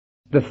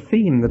The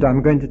theme that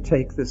I'm going to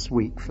take this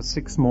week for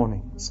 6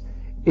 mornings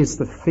is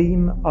the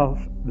theme of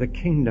the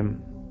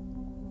kingdom.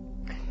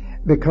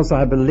 Because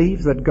I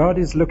believe that God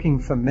is looking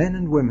for men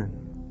and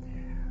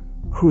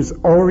women whose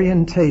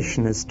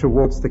orientation is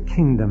towards the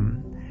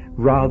kingdom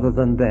rather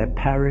than their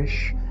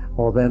parish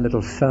or their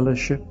little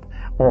fellowship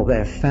or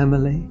their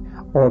family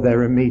or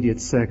their immediate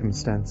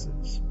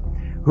circumstances.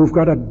 Who've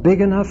got a big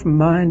enough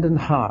mind and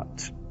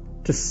heart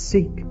to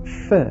seek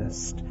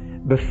first,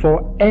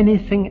 before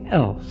anything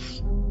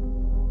else,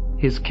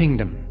 His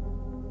kingdom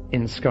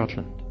in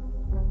Scotland.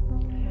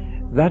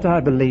 That, I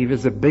believe,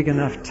 is a big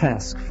enough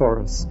task for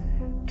us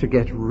to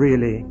get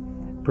really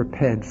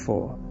prepared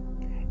for.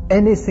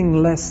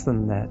 Anything less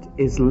than that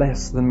is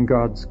less than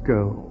God's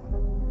goal.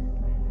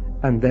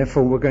 And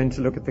therefore we're going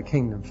to look at the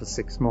kingdom for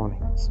 6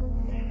 mornings.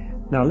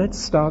 Now let's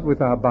start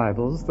with our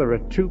Bibles. There are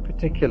 2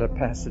 particular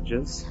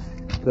passages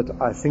that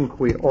I think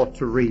we ought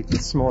to read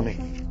this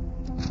morning.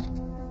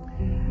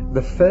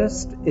 The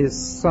first is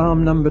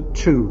Psalm number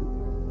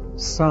 2.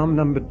 Psalm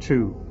number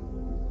 2.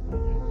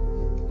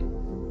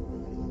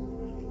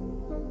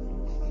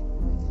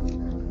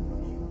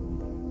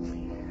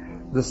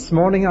 This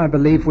morning I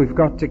believe we've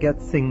got to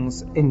get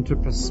things into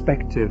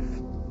perspective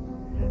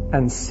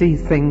and see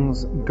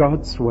things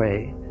God's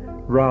way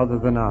rather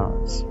than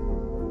ours.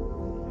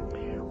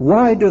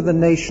 Why do the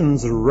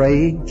nations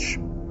rage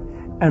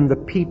and the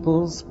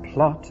peoples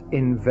plot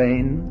in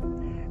vain?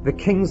 The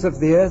kings of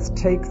the earth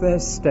take their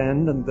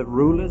stand and the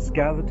rulers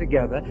gather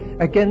together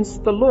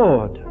against the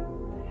Lord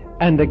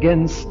and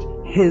against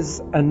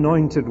His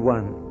anointed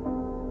one.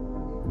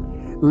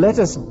 Let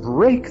us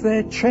break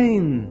their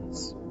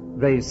chains,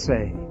 they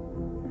say,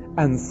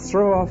 and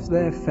throw off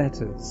their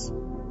fetters.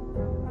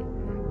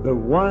 The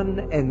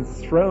one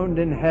enthroned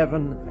in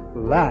heaven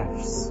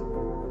laughs.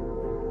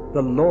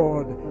 The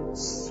Lord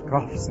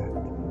scoffs at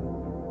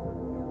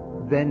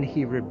them. Then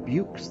He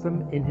rebukes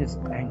them in His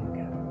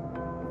anger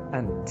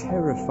and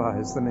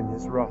terrifies them in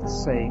His wrath,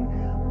 saying,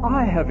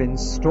 I have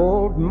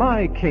installed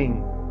my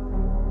king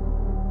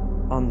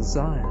on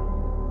Zion,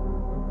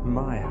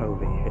 my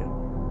holy hill.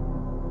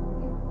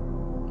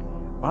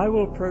 I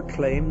will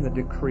proclaim the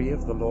decree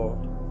of the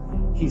Lord.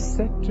 He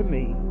said to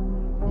me,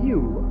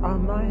 you are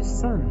my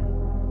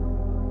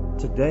son.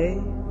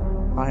 Today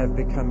I have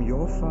become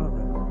your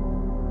father.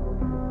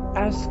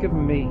 Ask of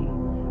me,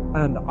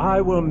 and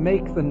I will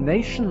make the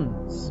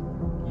nations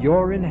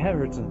your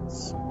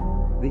inheritance,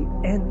 the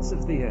ends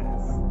of the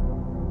earth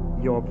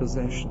your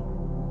possession.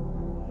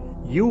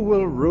 You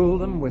will rule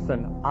them with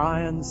an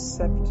iron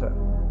scepter.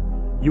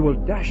 You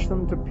will dash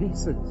them to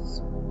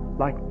pieces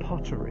like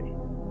pottery.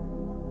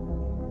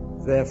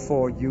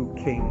 Therefore, you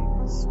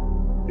kings,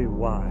 be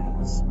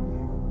wise.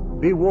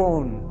 Be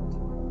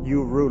warned,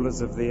 you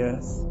rulers of the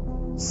earth.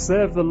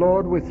 Serve the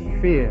Lord with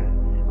fear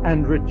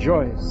and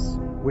rejoice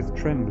with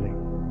trembling.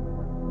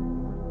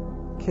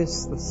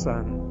 Kiss the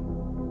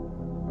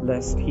Son,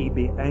 lest He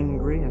be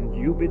angry and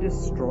you be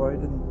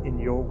destroyed in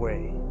your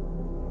way.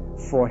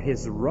 For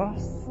His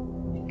wrath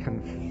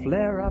can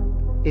flare up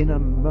in a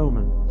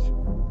moment.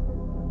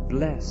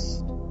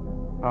 Blessed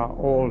are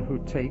all who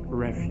take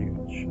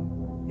refuge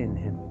in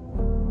Him.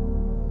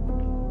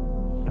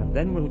 And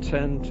then we'll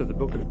turn to the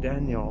book of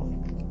Daniel,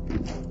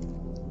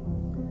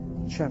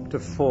 chapter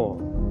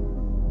 4.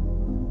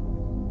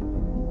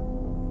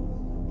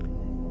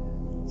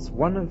 It's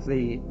one of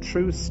the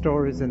true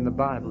stories in the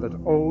Bible that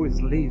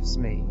always leaves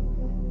me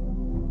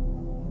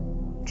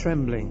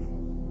trembling.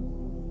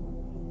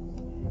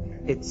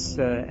 It's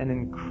an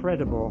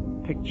incredible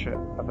picture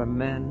of a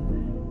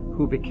man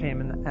who became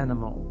an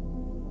animal.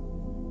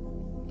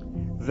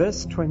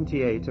 Verse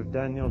 28 of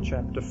Daniel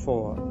chapter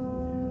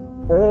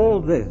 4. All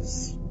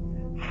this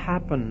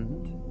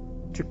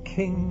happened to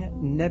King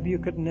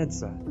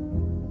Nebuchadnezzar.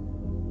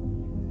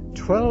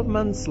 12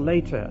 months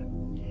later,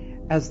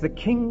 as the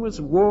king was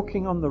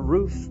walking on the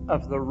roof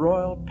of the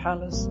royal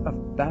palace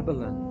of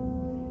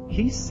Babylon,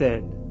 he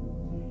said,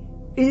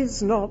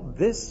 Is not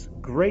this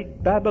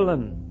great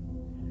Babylon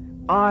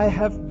I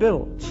have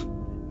built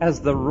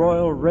as the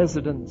royal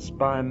residence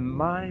by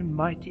my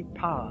mighty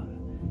power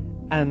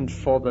and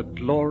for the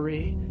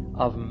glory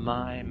of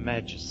my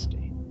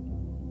majesty?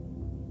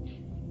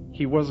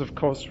 He was, of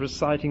course,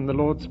 reciting the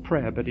Lord's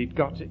Prayer, but he'd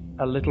got it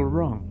a little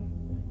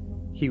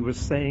wrong. He was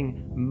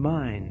saying,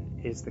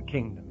 mine is the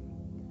kingdom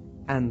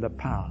and the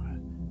power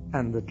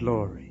and the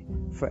glory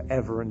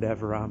forever and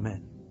ever.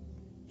 Amen.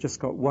 Just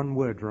got one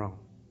word wrong.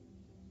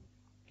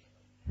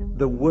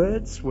 The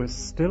words were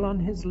still on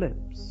his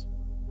lips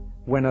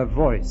when a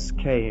voice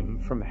came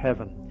from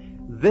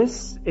heaven.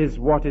 This is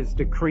what is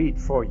decreed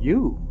for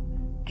you,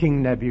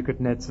 King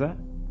Nebuchadnezzar.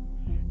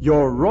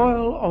 Your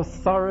royal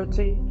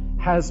authority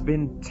has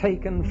been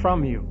taken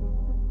from you.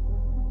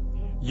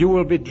 You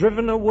will be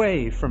driven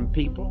away from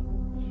people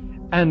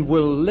and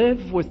will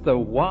live with the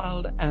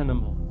wild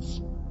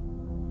animals.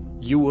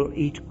 You will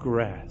eat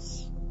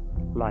grass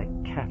like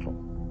cattle.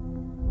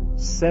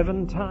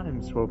 7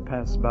 times will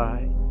pass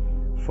by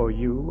for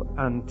you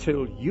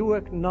until you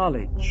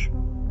acknowledge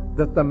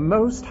that the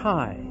Most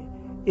High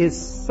is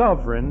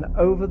sovereign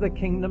over the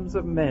kingdoms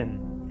of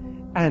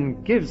men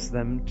and gives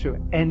them to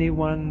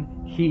anyone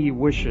he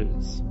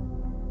wishes.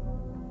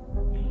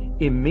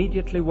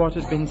 Immediately what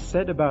had been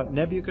said about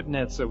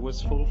Nebuchadnezzar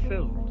was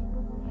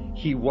fulfilled.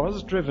 He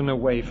was driven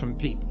away from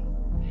people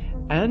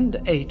and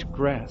ate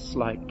grass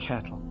like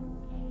cattle.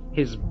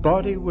 His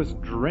body was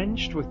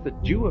drenched with the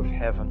dew of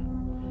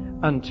heaven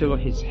until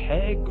his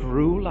hair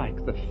grew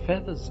like the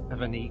feathers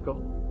of an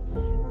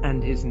eagle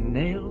and his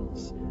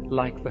nails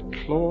like the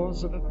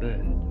claws of a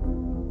bird.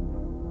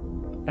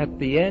 At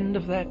the end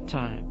of that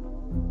time,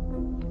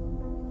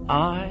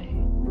 I,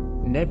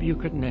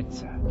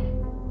 Nebuchadnezzar,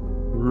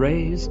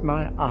 raised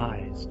my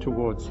eyes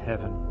towards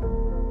heaven,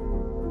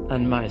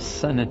 and my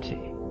sanity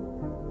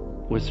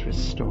was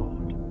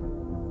restored.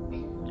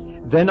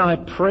 Then I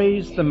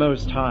praised the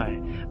Most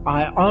High.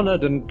 I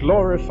honored and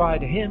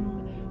glorified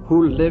Him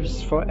who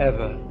lives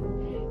forever.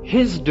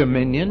 His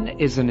dominion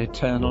is an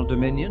eternal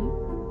dominion.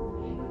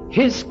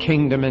 His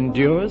kingdom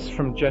endures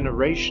from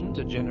generation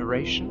to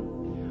generation.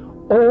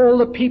 All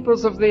the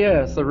peoples of the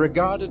earth are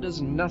regarded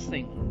as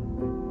nothing.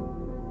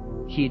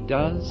 He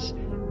does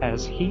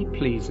as He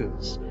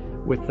pleases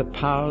with the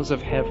powers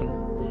of heaven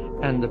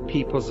and the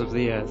peoples of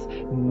the earth.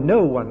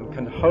 No one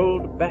can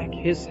hold back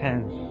His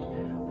hand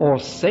or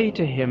say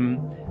to Him,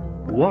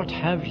 "What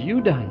have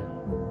you done?"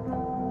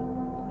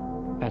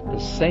 At the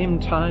same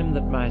time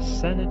that my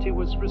sanity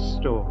was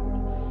restored,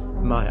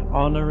 my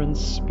honor and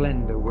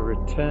splendor were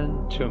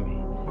returned to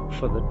me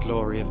for the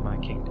glory of my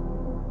kingdom.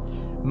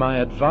 My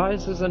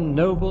advisors and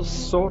nobles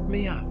sought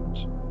me out,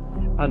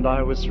 and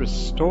I was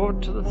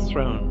restored to the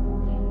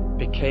throne,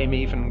 became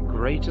even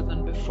greater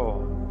than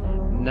before.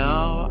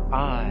 Now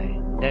I,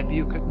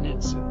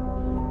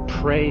 Nebuchadnezzar,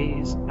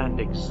 praise and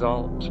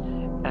exalt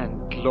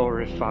and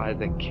glorify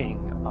the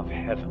King of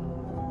heaven,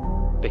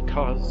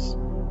 because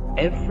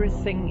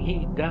everything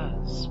He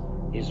does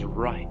is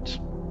right,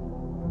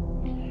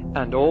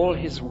 and all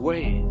His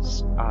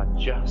ways are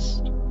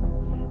just,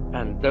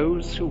 and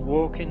those who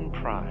walk in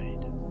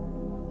pride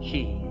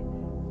He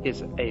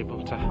is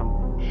able to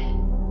humble.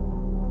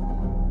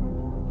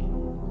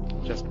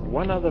 Just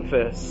one other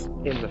verse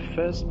in the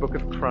first book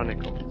of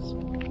Chronicles,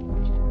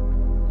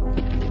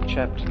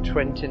 chapter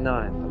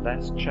 29, the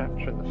last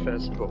chapter in the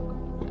first book,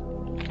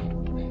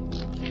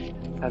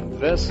 and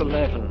verse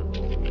 11,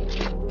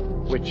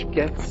 which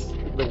gets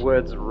the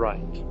words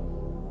right.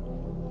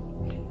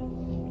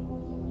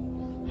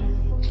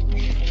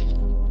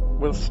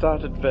 We'll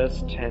start at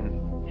verse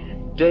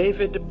 10.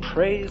 David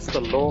praised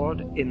the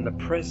Lord in the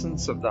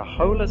presence of the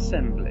whole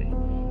assembly,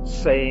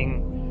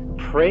 saying,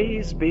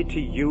 "Praise be to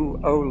you,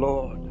 O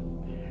Lord,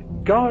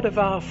 God of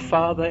our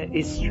father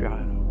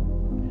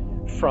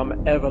Israel,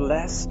 from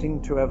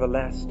everlasting to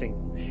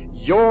everlasting.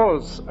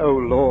 Yours, O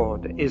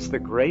Lord, is the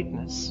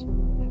greatness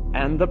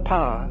and the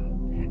power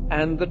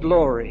and the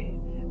glory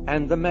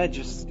and the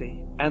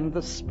majesty and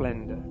the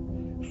splendor,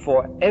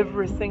 for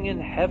everything in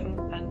heaven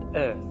and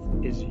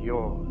earth is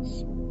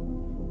yours.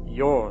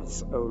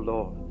 Yours, O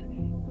Lord,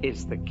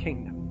 is the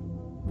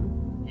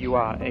kingdom. You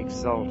are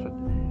exalted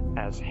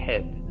as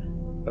head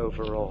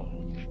over all."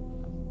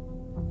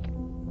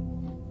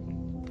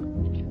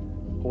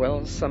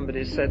 Well,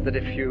 somebody said that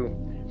if you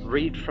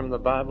read from the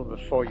Bible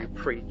before you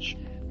preach,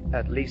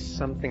 at least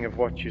something of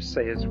what you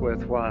say is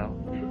worthwhile.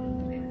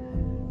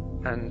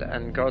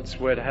 And God's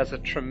Word has a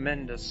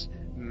tremendous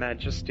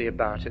majesty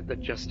about it that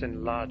just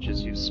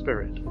enlarges your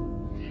spirit.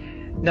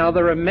 Now,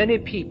 there are many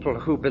people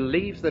who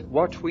believe that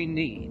what we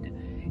need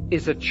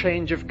is a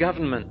change of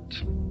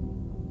government.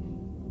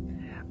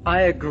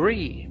 I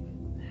agree,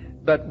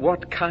 but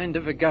what kind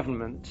of a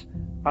government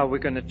are we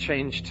going to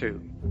change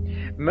to?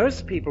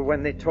 Most people,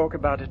 when they talk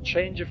about a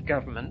change of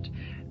government,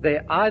 they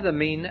either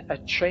mean a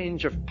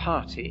change of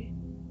party,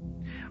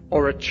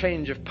 or a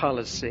change of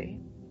policy,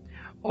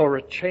 or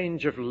a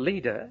change of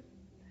leader,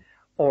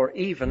 or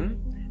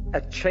even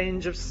a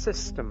change of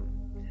system.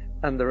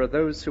 And there are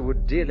those who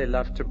would dearly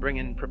love to bring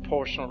in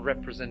proportional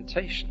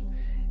representation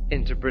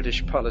into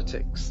British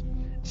politics,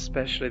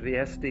 especially the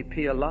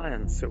SDP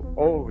alliance, who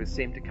always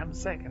seem to come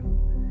second.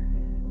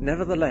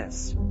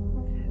 Nevertheless,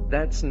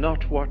 that's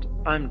not what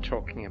I'm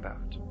talking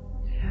about.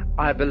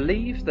 I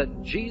believe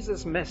that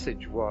Jesus'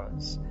 message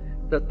was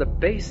that the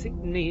basic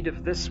need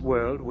of this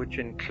world, which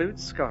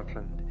includes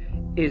Scotland,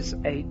 is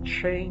a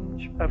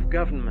change of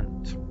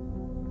government.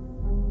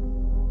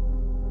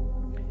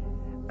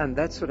 And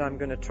that's what I'm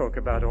going to talk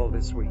about all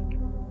this week.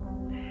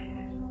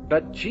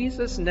 But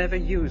Jesus never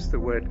used the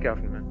word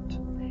government.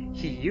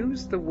 He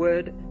used the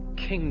word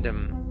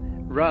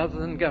kingdom rather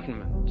than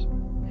government.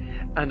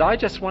 And I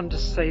just want to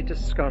say to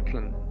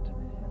Scotland,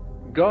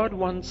 God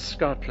wants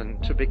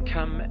Scotland to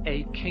become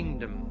a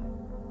kingdom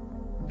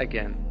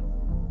again.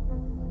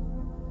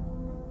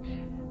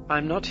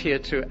 I'm not here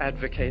to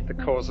advocate the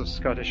cause of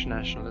Scottish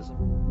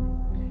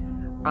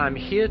nationalism. I'm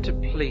here to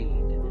plead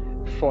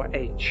for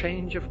a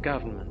change of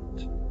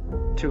government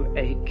to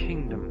a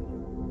kingdom.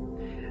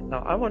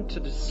 Now, I want to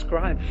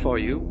describe for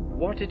you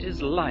what it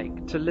is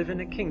like to live in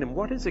a kingdom.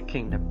 What is a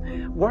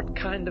kingdom? What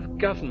kind of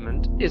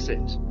government is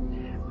it?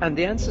 And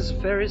the answer is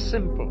very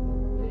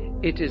simple.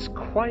 It is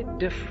quite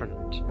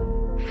different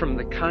from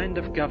the kind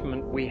of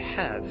government we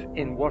have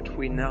in what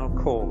we now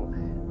call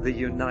the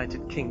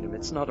United Kingdom.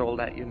 It's not all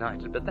that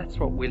united, but that's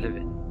what we live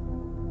in.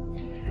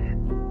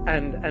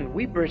 And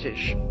we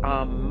British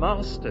are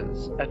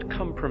masters at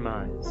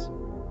compromise,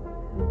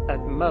 at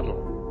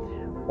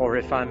muddle, or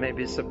if I may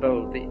be so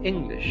bold, the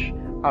English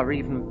are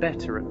even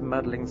better at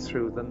muddling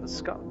through than the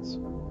Scots.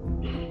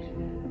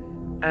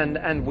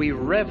 And we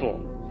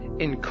revel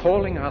in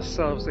calling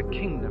ourselves a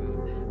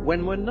kingdom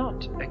when we're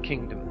not a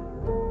kingdom.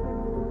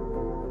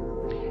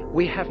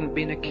 We haven't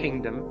been a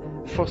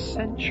kingdom for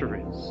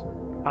centuries,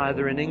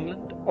 either in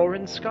England or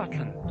in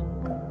Scotland.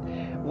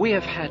 We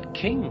have had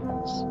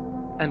kings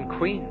and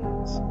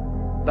queens,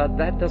 but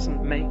that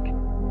doesn't make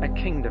a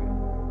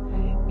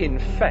kingdom. In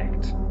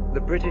fact, the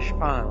British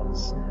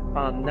Isles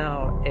are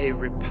now a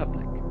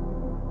republic.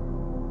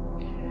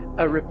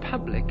 A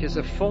republic is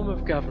a form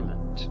of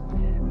government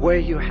where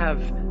you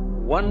have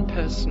one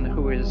person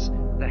who is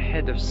the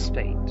head of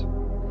state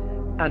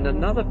and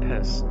another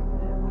person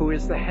who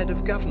is the head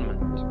of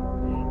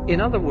government.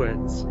 In other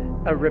words,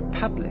 a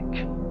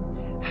republic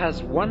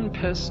has one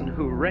person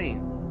who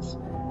reigns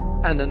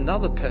and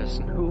another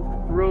person who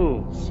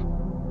rules.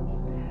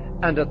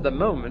 And at the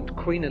moment,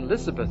 Queen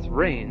Elizabeth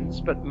reigns,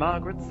 but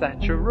Margaret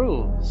Thatcher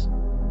rules.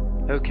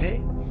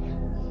 Okay?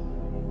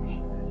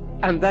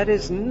 And that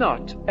is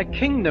not a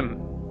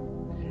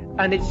kingdom.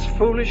 And it's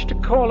foolish to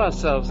call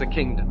ourselves a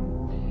kingdom.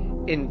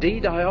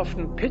 Indeed, I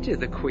often pity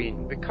the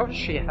Queen because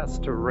she has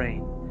to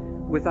reign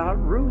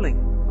without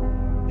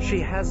ruling.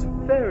 She has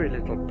very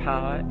little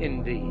power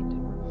indeed.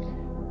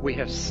 We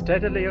have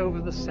steadily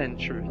over the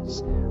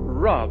centuries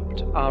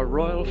robbed our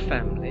royal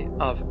family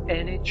of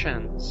any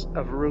chance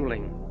of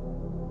ruling.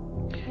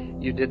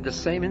 You did the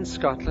same in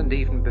Scotland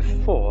even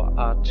before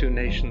our two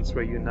nations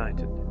were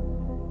united.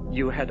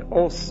 You had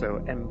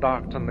also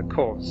embarked on the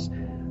course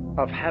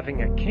of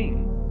having a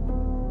king,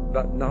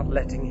 but not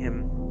letting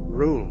him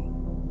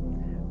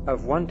rule,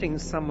 of wanting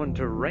someone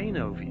to reign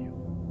over you,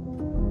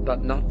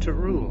 but not to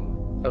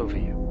rule over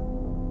you.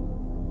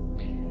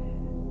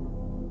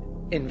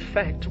 In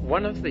fact,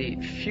 one of the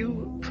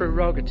few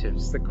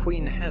prerogatives the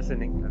Queen has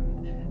in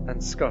England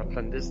and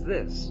Scotland is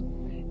this.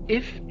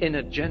 If in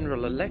a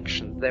general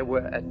election there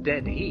were a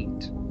dead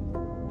heat,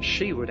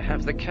 she would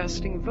have the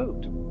casting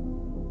vote.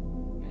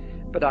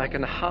 But I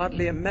can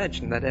hardly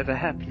imagine that ever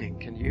happening,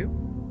 can you?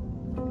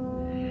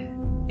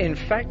 In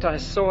fact, I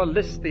saw a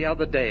list the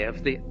other day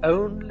of the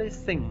only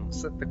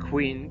things that the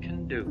Queen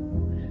can do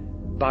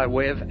by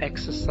way of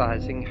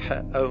exercising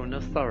her own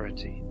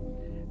authority.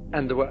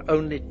 And there were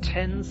only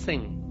 10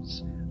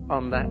 things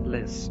on that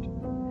list,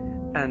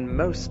 and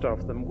most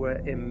of them were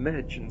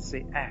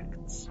emergency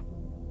acts.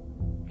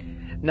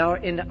 Now,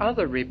 in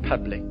other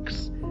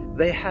republics,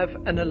 they have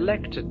an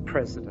elected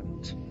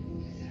president.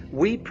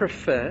 We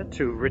prefer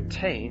to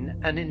retain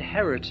an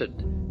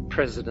inherited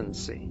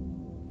presidency.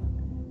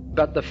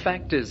 But the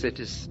fact is, it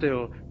is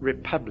still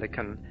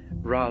republican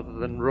rather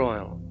than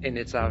royal in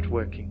its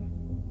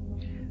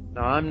outworking.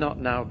 Now, I'm not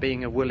now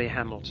being a Willie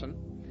Hamilton.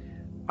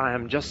 I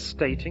am just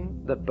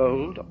stating the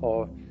bold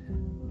or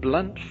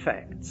blunt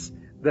facts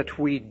that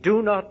we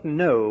do not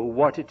know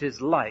what it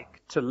is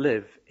like to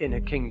live in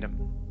a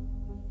kingdom.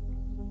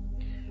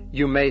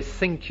 You may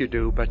think you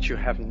do, but you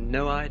have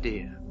no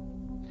idea.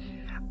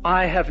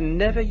 I have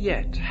never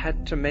yet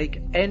had to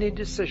make any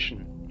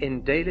decision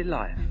in daily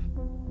life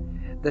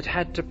that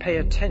had to pay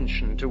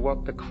attention to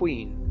what the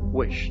Queen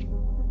wished.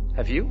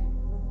 Have you?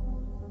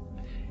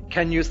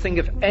 Can you think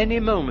of any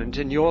moment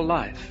in your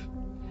life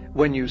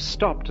when you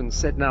stopped and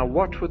said, now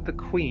what would the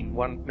Queen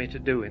want me to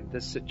do in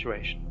this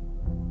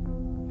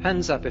situation?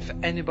 Hands up if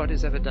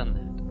anybody's ever done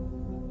that.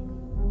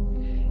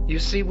 You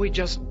see, we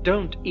just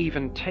don't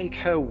even take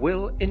her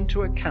will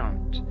into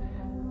account.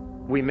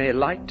 We may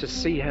like to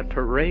see her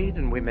parade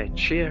and we may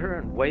cheer her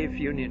and wave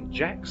Union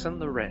Jacks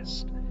and the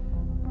rest,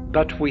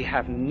 but we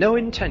have no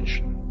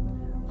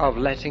intention of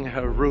letting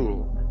her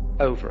rule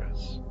over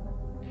us.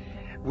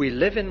 We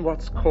live in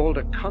what's called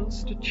a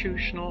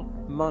constitutional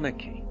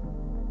monarchy.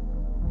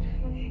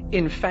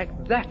 In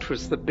fact, that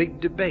was the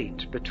big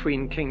debate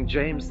between King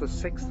James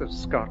VI of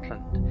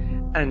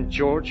Scotland and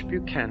George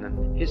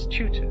Buchanan, his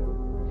tutor.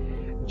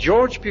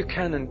 George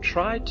Buchanan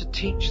tried to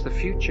teach the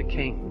future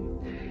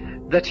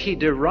king that he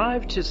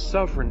derived his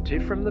sovereignty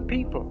from the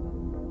people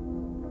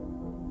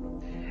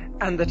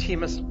and that he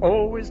must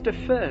always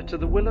defer to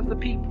the will of the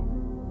people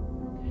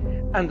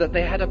and that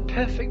they had a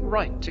perfect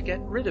right to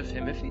get rid of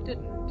him if he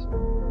didn't.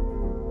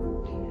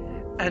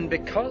 And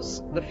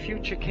because the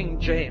future King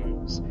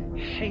James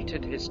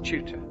hated his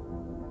tutor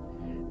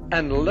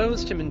and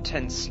loathed him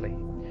intensely,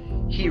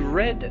 he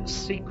read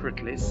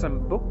secretly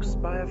some books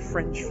by a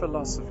French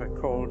philosopher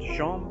called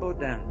Jean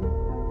Bodin.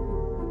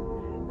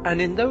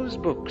 And in those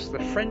books, the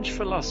French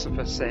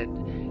philosopher said,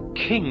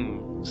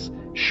 kings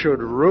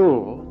should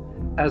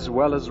rule as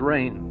well as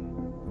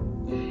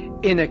reign.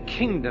 In a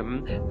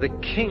kingdom, the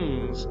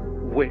king's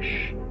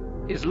wish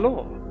is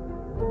law.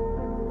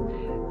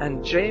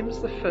 And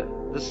James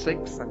the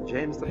Sixth and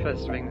James the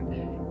First of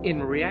England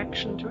in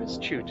reaction to his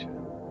tutor,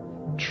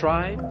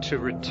 tried to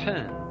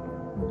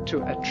return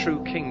to a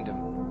true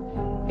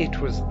kingdom, it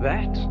was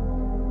that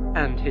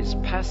and his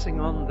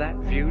passing on that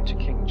view to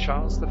King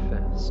Charles I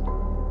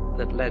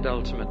that led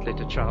ultimately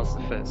to Charles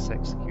I's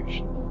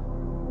execution.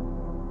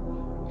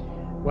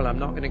 Well, I'm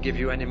not going to give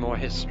you any more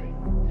history.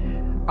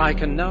 I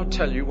can now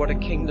tell you what a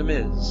kingdom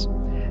is.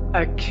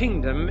 A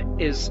kingdom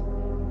is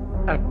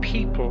a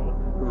people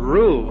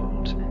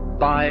ruled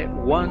by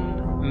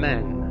one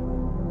man.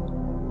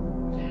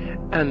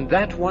 And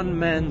that one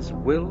man's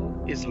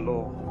will is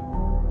law.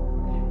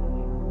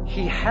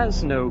 He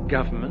has no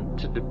government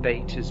to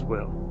debate his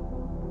will.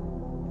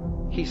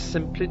 He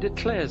simply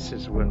declares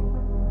his will.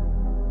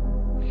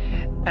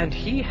 And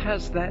he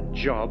has that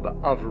job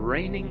of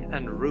reigning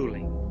and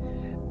ruling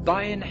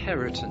by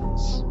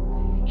inheritance.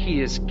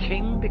 He is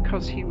king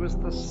because he was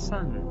the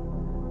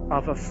son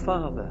of a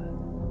father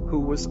who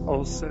was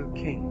also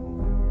king.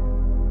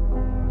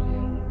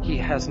 He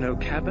has no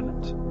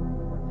cabinet,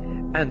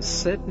 and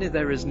certainly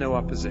there is no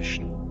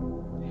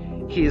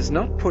opposition. He is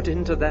not put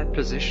into that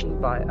position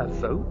by a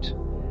vote,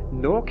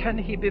 nor can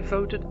he be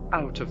voted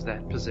out of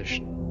that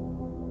position.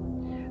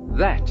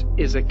 That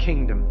is a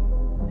kingdom.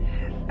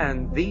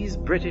 And these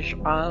British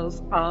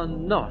Isles are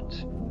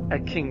not a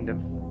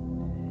kingdom.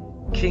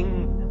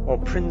 King or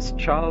Prince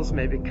Charles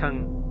may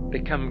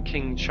become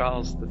King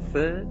Charles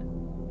III,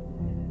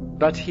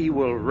 but he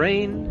will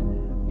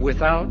reign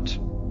without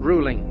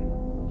ruling.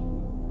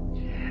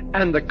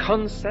 And the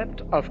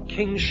concept of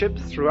kingship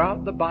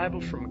throughout the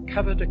Bible from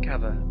cover to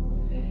cover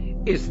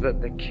is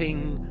that the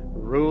king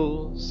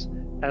rules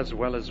as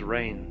well as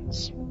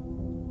reigns.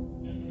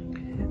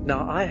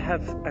 Now, I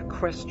have a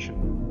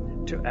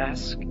question to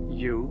ask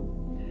you,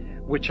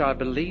 which I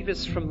believe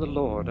is from the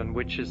Lord and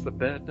which is the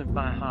burden of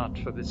my heart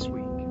for this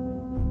week.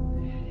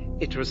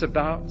 It was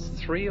about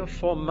 3 or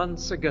 4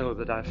 months ago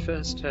that I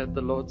first heard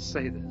the Lord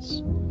say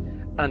this,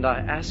 and I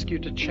ask you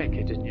to check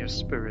it in your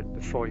spirit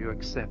before you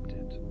accept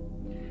it.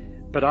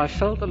 But I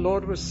felt the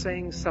Lord was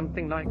saying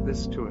something like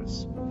this to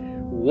us.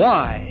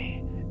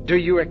 Why do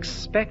you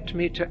expect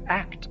me to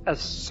act as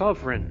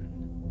sovereign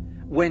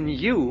when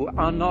you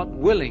are not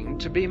willing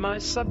to be my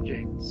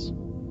subjects?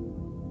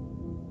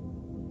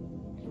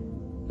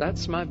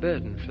 That's my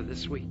burden for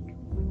this week.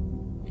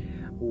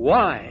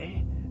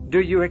 Why do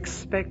you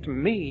expect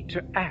me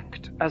to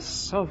act as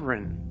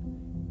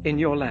sovereign in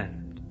your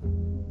land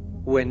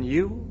when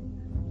you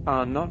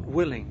are not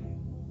willing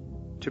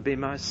to be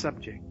my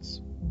subjects?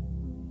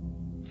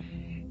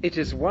 It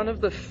is one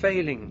of the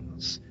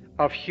failings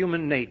of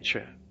human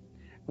nature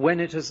when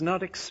it has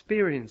not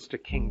experienced a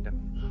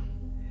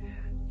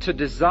kingdom to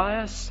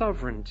desire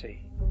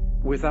sovereignty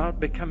without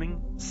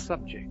becoming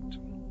subject.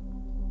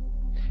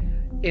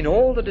 In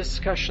all the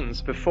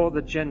discussions before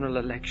the general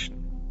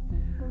election,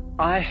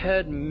 I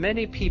heard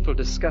many people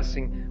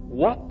discussing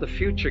what the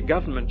future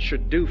government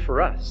should do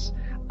for us.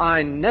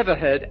 I never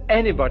heard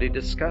anybody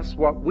discuss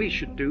what we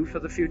should do for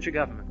the future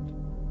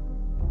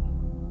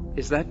government.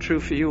 Is that true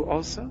for you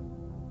also?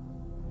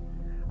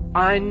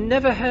 I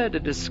never heard a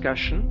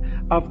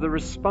discussion of the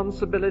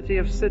responsibility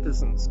of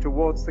citizens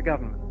towards the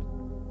government.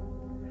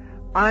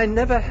 I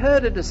never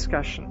heard a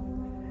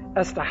discussion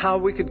as to how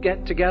we could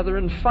get together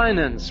and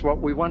finance what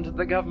we wanted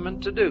the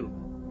government to do.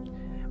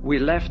 We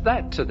left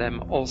that to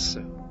them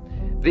also.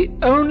 The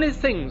only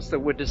things that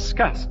were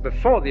discussed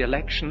before the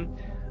election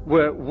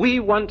were, we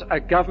want a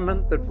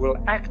government that will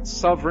act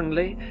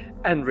sovereignly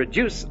and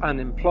reduce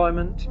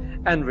unemployment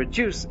and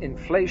reduce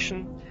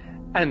inflation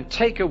and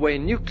take away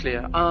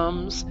nuclear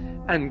arms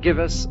and give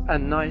us a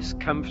nice,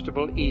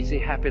 comfortable, easy,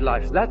 happy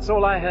life. That's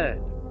all I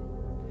heard.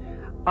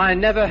 I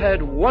never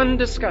heard one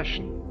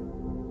discussion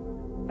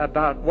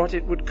about what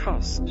it would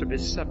cost to be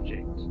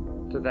subject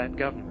to that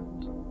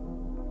government.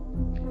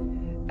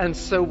 And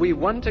so we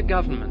want a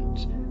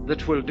government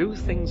that will do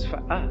things for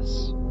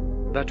us,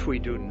 but we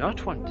do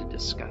not want to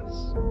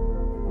discuss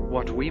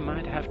what we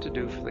might have to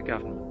do for the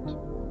government.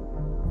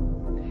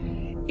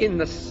 In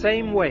the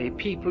same way,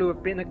 people who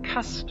have been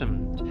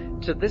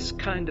accustomed to this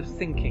kind of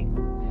thinking,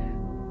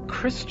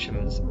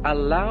 Christians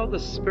allow the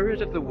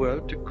spirit of the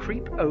world to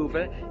creep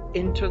over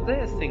into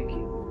their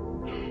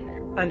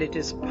thinking. And it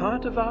is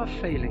part of our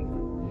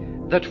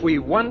failing that we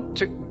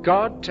want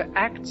God to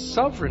act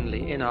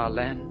sovereignly in our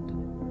land,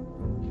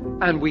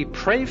 and we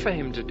pray for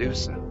him to do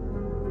so,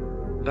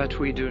 but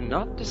we do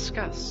not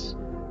discuss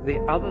the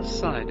other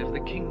side of the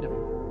kingdom,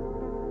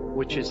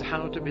 which is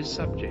how to be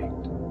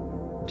subject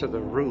to the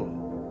rule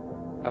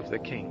of the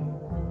king.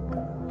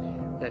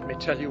 Let me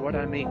tell you what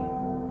I mean.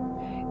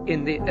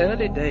 In the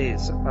early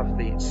days of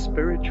the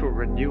spiritual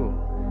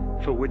renewal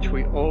for which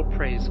we all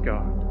praise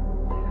God,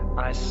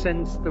 I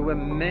sensed there were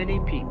many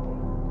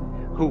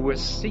people who were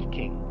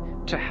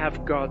seeking to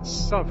have God's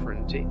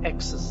sovereignty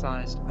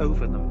exercised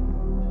over them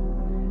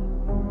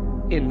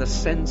in the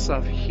sense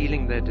of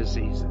healing their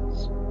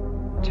diseases,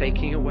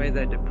 taking away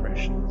their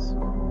depressions,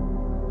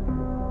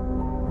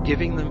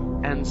 giving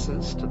them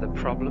answers to the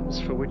problems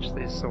for which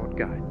they sought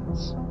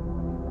guidance.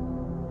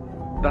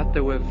 But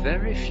there were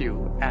very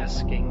few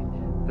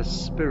asking the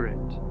Spirit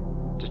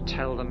to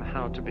tell them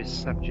how to be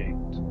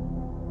subject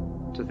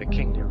to the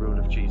kingly rule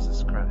of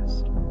Jesus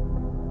Christ.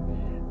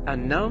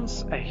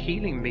 Announce a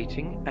healing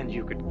meeting and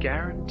you could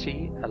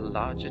guarantee a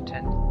large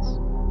attendance.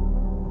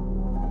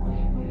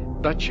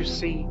 But you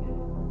see,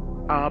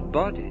 our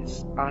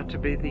bodies are to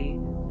be the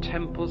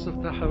temples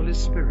of the Holy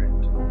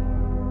Spirit.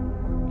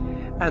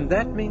 And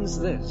that means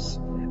this,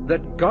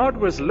 that God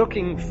was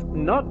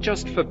looking not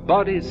just for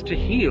bodies to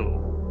heal,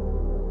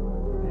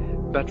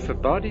 but for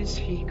bodies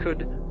He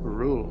could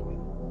rule.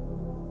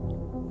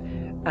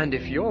 And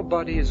if your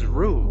body is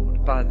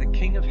ruled by the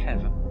King of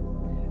Heaven,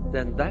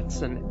 then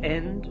that's an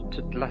end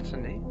to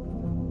gluttony,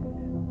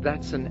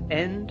 that's an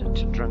end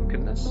to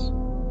drunkenness,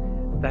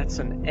 that's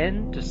an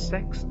end to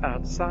sex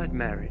outside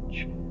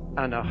marriage,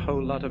 and a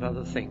whole lot of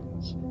other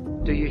things.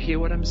 Do you hear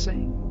what I'm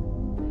saying?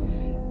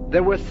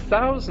 There were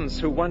thousands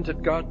who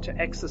wanted God to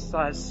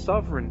exercise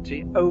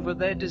sovereignty over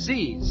their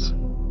disease,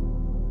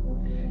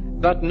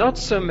 but not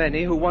so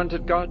many who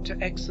wanted God to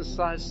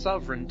exercise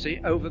sovereignty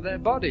over their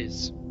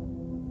bodies.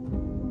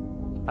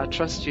 I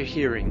trust you're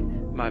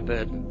hearing my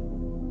burden.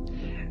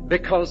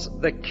 Because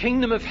the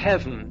kingdom of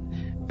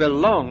heaven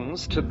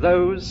belongs to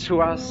those who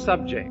are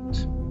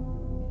subject.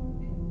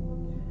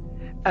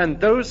 And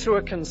those who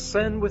are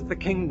concerned with the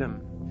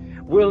kingdom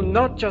will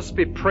not just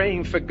be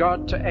praying for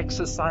God to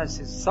exercise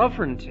His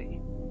sovereignty,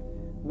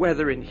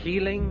 whether in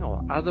healing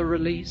or other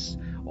release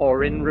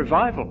or in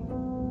revival,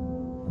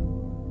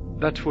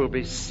 but will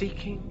be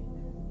seeking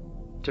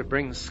to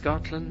bring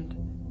Scotland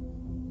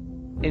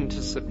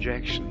into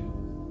subjection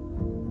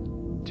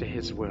to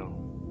His will.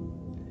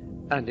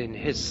 And in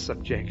His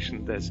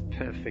subjection there's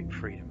perfect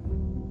freedom.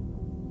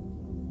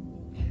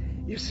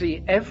 You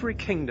see, every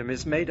kingdom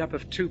is made up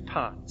of two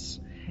parts.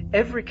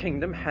 Every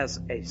kingdom has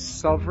a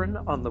sovereign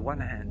on the one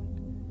hand,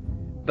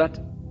 but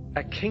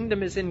a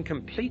kingdom is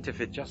incomplete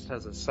if it just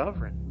has a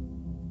sovereign.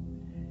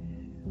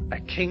 A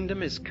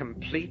kingdom is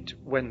complete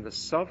when the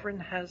sovereign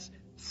has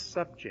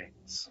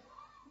subjects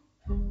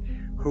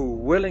who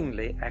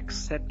willingly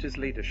accept his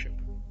leadership.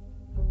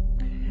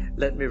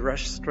 Let me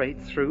rush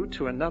straight through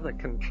to another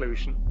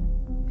conclusion.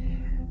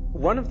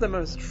 One of the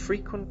most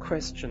frequent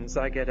questions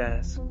I get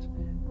asked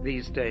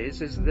these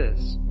days is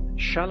this: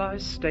 shall I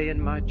stay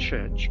in my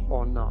church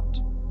or not?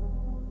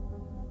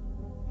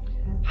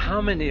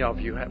 How many of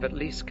you have at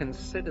least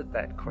considered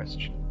that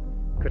question?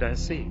 Could I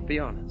see? Be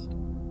honest.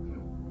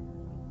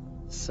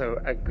 So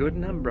a good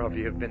number of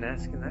you have been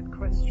asking that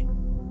question.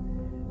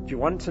 Do you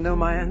want to know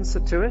my answer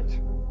to it?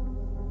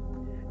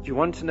 Do you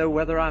want to know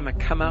whether I'm a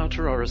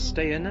come-outer or a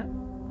stay-inner?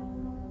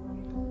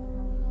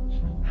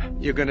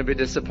 You're going to be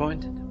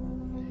disappointed.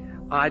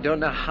 I don't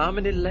know how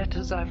many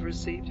letters I've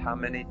received, how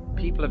many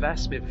people have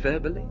asked me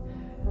verbally,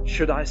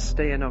 should I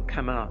stay in or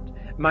come out?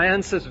 My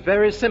answer is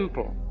very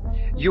simple.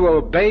 You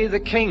obey the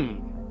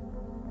king.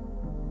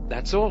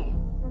 That's all.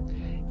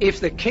 If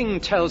the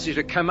king tells you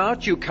to come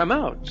out, you come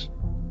out.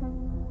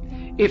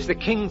 If the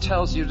king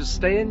tells you to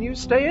stay in, you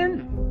stay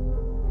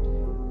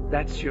in.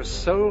 That's your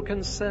sole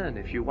concern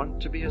if you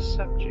want to be a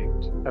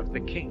subject of the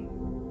king.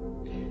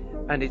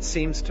 And it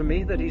seems to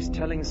me that he's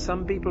telling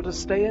some people to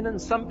stay in and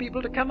some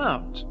people to come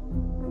out.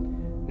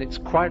 And it's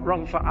quite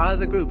wrong for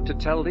either group to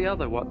tell the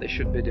other what they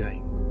should be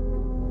doing.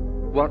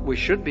 What we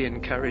should be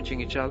encouraging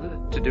each other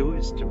to do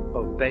is to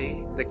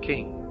obey the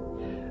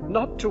king.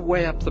 Not to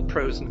weigh up the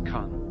pros and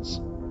cons.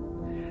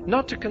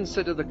 Not to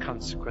consider the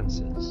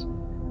consequences.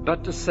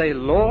 But to say,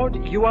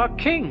 Lord, you are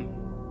king.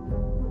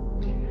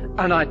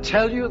 And I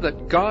tell you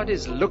that God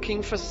is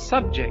looking for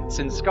subjects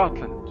in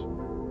Scotland.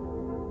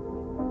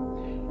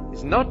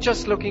 He's not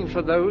just looking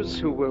for those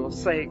who will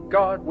say,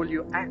 God, will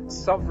you act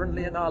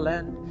sovereignly in our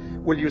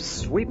land? Will you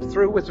sweep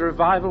through with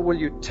revival? Will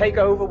you take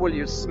over? Will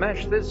you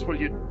smash this? Will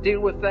you deal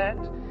with that?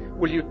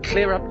 Will you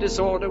clear up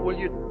disorder? Will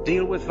you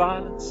deal with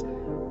violence?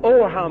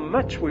 Oh, how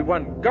much we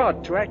want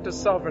God to act as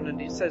sovereign. And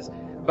He says,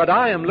 but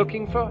I am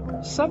looking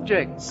for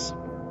subjects.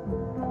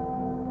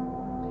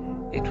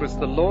 It was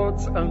the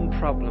Lord's own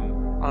problem.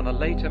 On a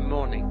later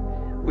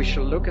morning, we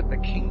shall look at the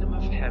kingdom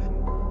of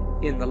heaven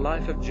in the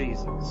life of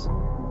Jesus.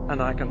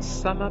 And I can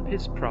sum up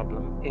His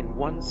problem in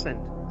one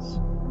sentence.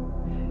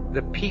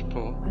 The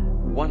people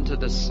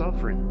wanted a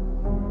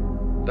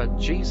sovereign, but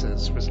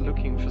Jesus was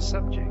looking for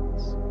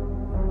subjects,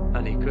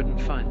 and He couldn't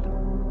find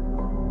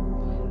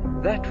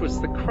them. That was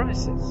the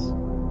crisis.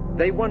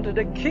 They wanted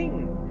a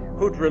king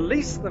who'd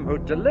release them,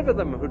 who'd deliver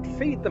them, who'd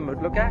feed them,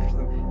 who'd look after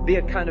them, be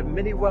a kind of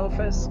mini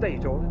welfare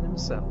state all in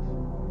himself.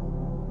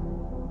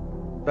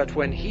 But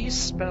when He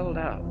spelled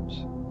out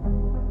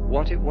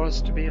what it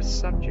was to be a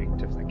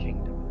subject of the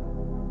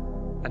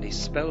kingdom, and He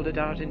spelled it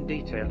out in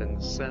detail in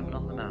the Sermon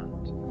on the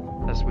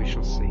Mount, as we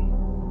shall see,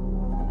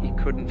 He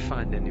couldn't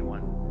find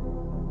anyone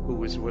who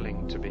was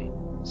willing to be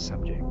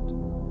subject.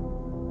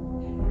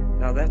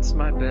 Now that's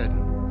my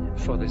burden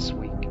for this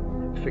week.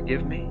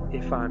 Forgive me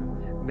if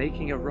I'm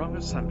making a wrong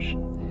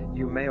assumption.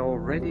 You may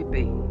already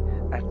be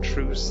a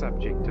true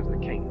subject of the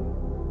King.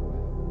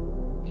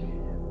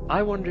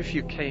 I wonder if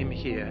you came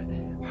here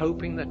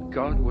hoping that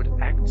God would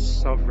act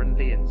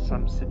sovereignly in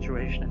some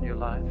situation in your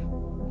life.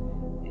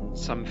 In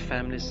some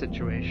family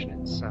situation,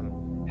 in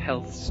some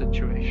health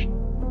situation.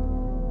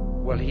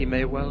 Well, he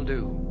may well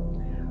do.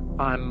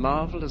 I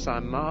marvel as I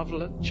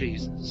marvel at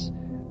Jesus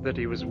that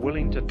he was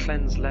willing to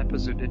cleanse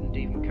lepers who didn't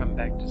even come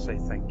back to say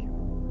thank you.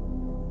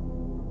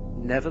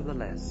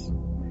 Nevertheless,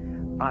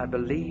 I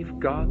believe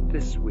God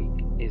this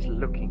week is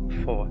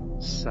looking for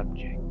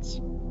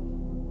subjects.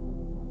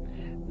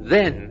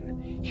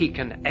 Then he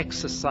can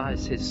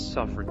exercise his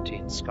sovereignty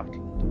in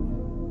Scotland.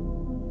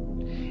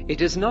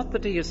 It is not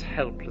that he is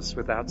helpless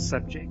without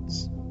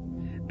subjects,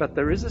 but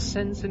there is a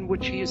sense in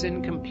which he is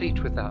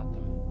incomplete without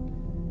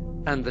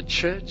them. And the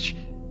church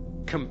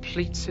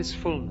completes his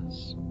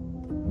fullness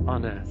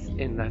on earth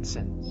in that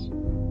sense.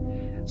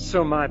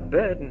 So my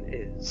burden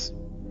is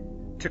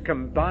to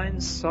combine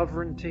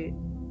sovereignty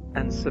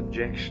and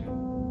subjection.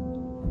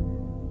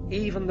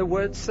 Even the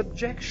word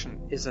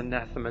subjection is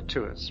anathema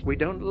to us. We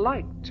don't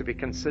like to be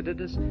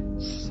considered as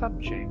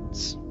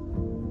subjects,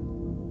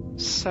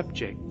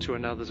 subject to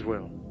another's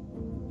will.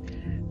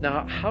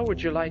 Now, how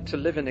would you like to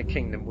live in a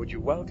kingdom? Would you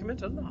welcome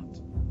it or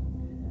not?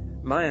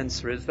 My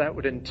answer is that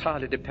would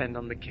entirely depend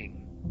on the king.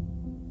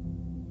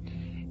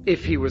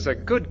 If he was a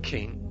good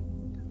king,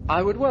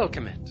 I would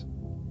welcome it.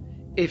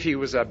 If he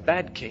was a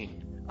bad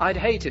king, I'd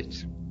hate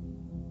it.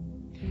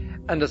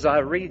 And as I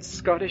read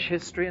Scottish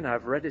history, and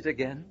I've read it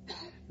again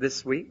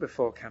this week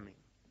before coming,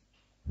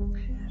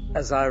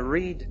 as I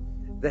read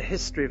the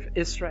history of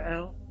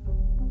Israel,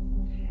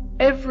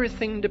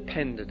 everything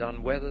depended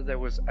on whether there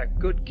was a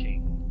good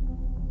king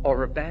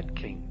or a bad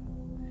king.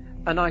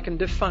 And I can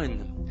define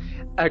them.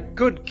 A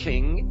good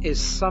king is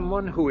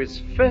someone who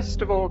is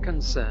first of all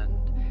concerned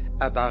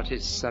about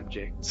his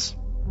subjects,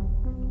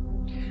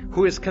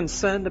 who is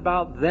concerned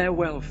about their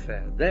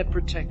welfare, their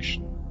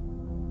protection,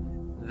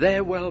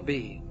 their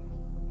well-being.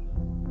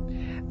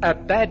 A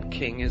bad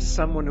king is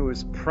someone who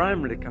is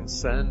primarily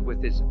concerned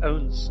with his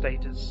own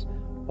status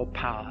or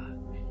power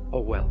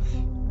or wealth.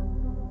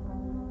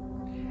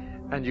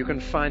 And you can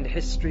find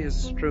history is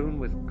strewn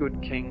with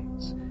good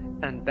kings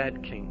and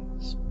bad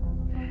kings.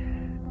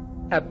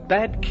 A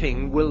bad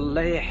king will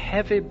lay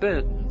heavy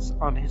burdens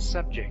on his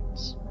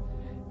subjects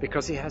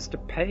because he has to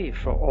pay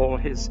for all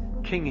his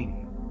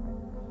kinging.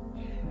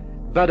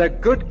 But a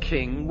good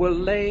king will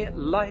lay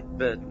light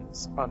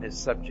burdens on his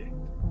subject.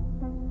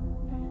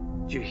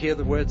 Do you hear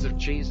the words of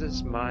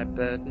Jesus? My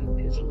burden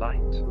is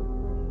light.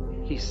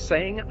 He's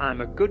saying, I'm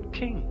a good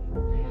king.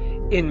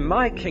 In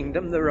my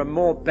kingdom, there are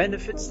more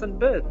benefits than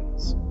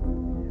burdens.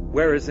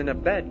 Whereas in a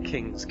bad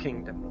king's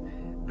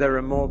kingdom, there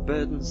are more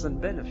burdens than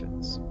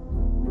benefits.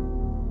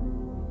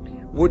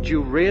 Would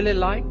you really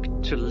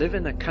like to live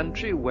in a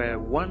country where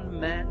one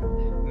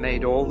man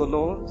made all the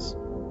laws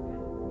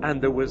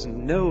and there was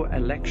no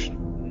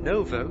election,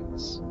 no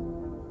votes,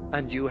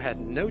 and you had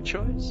no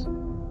choice?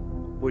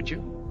 Would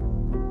you?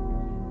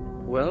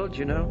 Well, do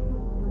you know,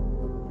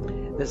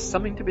 there's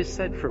something to be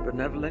said for a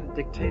benevolent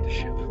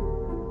dictatorship.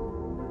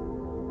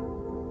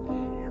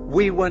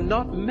 We were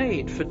not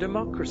made for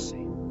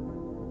democracy.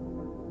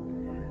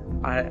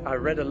 I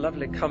read a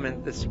lovely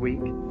comment this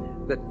week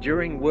that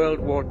during World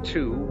War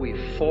II we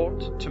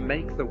fought to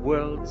make the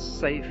world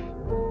safe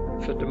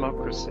for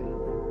democracy,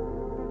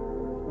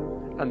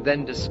 and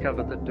then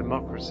discovered that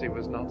democracy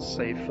was not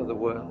safe for the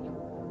world.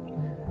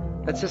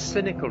 That's a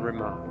cynical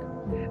remark.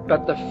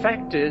 But the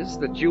fact is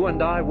that you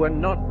and I were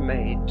not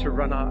made to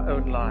run our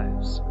own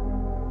lives.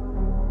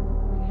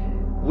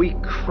 We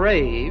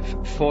crave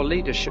for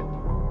leadership.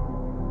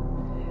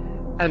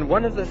 And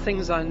one of the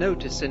things I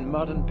notice in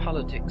modern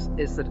politics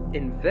is that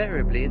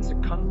invariably it's a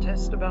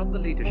contest about the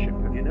leadership.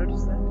 Have you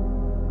noticed that?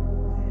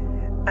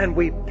 And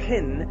we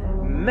pin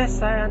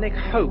messianic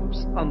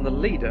hopes on the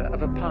leader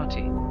of a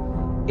party.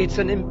 It's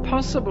an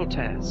impossible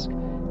task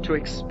to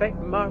expect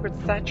Margaret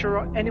Thatcher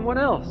or anyone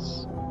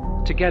else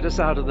to get us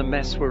out of the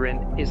mess we're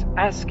in. Is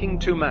asking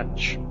too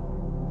much.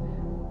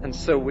 And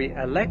so we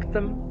elect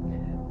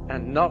them,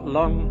 and not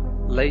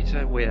long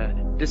later we're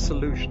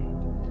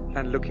disillusioned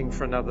and looking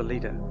for another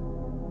leader.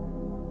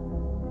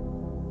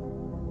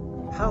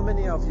 How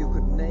many of you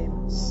could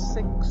name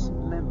 6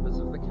 members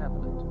of the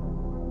cabinet?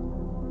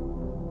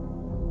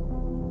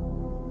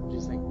 Do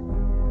you think?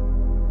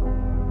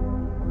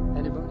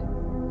 Anybody?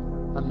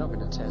 I'm not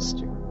going to test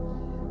you.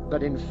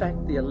 But in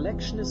fact, the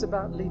election is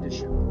about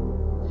leadership.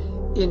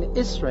 In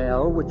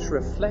Israel, which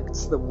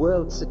reflects the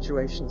world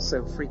situation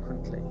so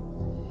frequently,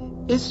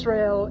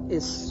 Israel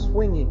is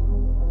swinging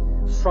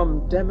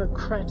from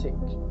democratic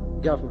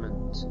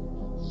government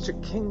to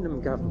kingdom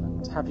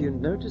government. Have you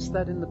noticed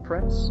that in the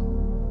press?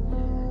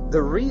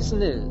 The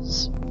reason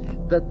is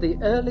that the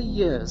early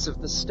years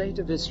of the state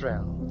of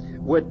Israel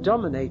were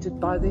dominated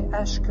by the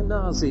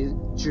Ashkenazi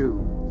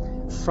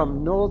Jew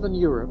from Northern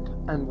Europe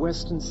and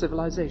Western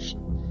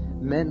civilization,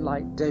 men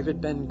like David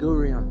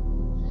Ben-Gurion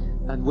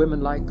and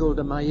women like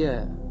Golda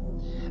Meir.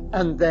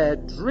 And their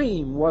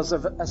dream was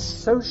of a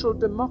social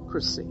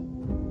democracy.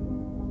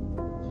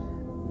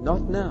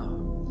 Not now.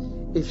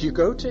 If you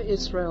go to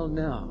Israel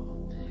now,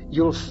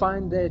 you'll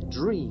find their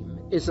dream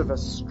is of a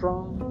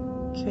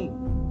strong king.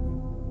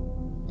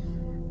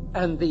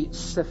 And the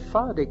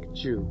Sephardic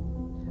Jew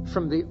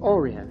from the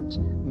Orient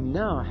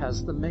now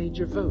has the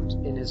major vote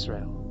in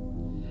Israel.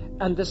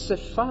 And the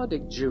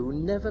Sephardic Jew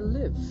never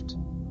lived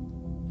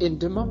in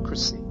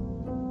democracy.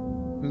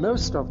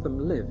 Most of them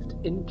lived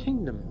in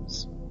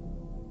kingdoms.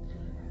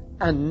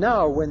 And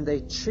now when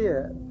they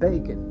cheer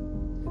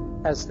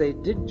Begin, as they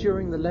did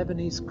during the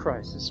Lebanese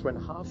crisis, when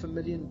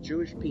 500,000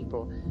 Jewish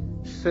people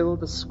filled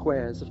the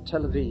squares of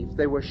Tel Aviv,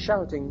 they were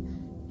shouting,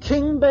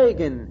 "King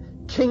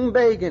Begin, King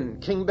Begin,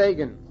 King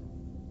Begin."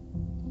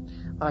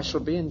 I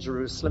shall be in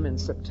Jerusalem in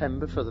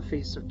September for the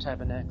Feast of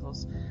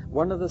Tabernacles.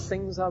 One of the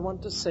things I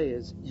want to say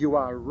is, you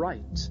are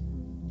right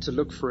to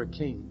look for a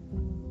king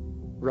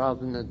rather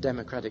than a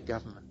democratic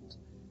government.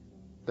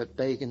 But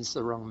Begin's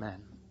the wrong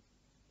man.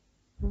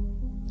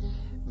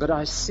 But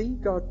I see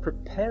God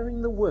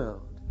preparing the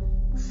world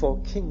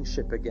for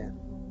kingship again.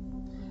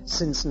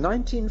 Since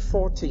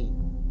 1914,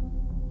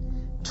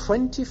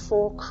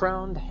 24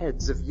 crowned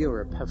heads of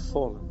Europe have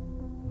fallen.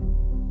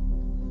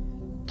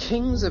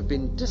 Kings have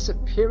been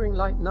disappearing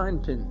like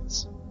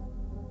ninepins.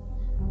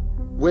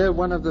 We're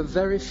one of the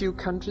very few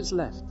countries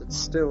left that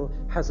still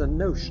has a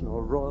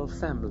notional royal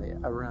family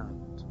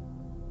around.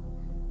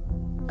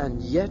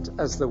 And yet,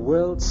 as the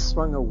world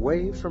swung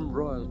away from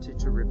royalty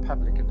to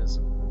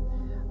republicanism,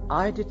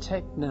 I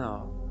detect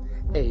now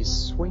a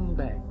swing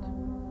back.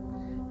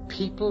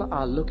 People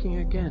are looking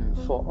again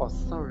for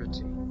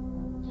authority.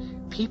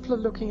 People are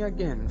looking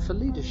again for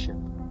leadership.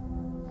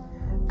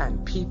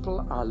 And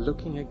people are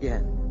looking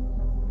again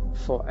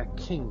for a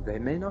king. They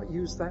may not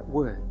use that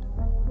word,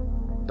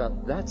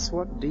 but that's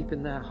what deep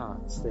in their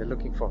hearts they're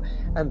looking for.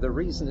 And the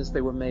reason is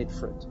they were made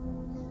for it.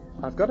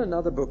 I've got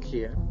another book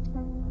here,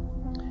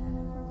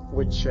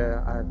 which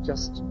I've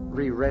just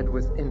reread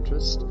with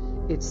interest.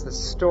 It's the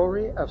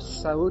story of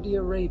Saudi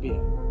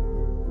Arabia,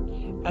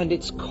 and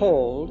it's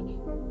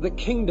called The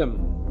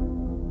Kingdom.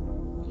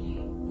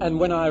 And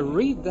when I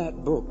read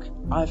that book,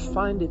 I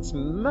find it's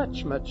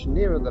much, much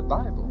nearer the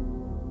Bible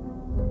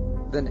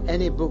than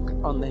any book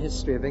on the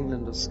history of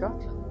England or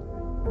Scotland.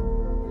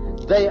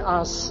 They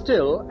are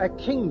still a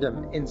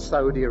kingdom in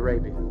Saudi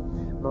Arabia.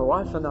 My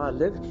wife and I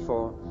lived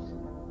for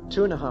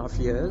 2.5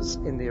 years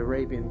in the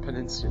Arabian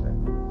Peninsula,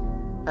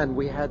 and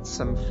we had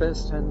some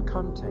first-hand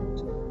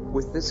contact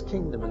with this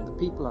kingdom and the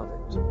people of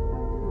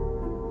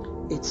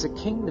it. It's a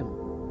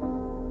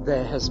kingdom.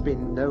 There has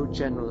been no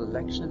general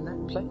election in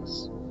that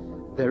place.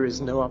 There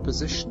is no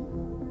opposition.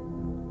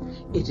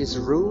 It is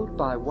ruled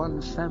by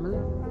one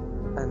family,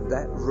 and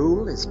that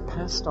rule is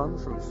passed on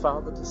from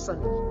father to son.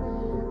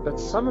 But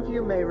some of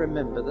you may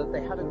remember that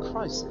they had a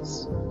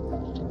crisis.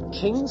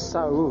 King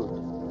Saud,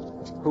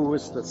 who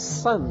was the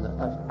son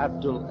of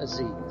Abdul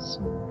Aziz,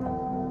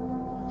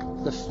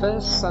 the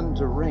first son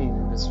to reign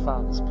in his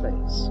father's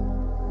place,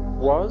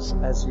 was,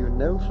 as you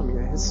know from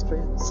your history,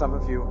 and some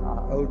of you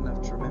are old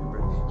enough to remember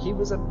it, he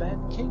was a bad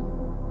king.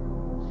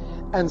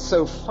 And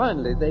so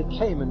finally they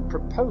came and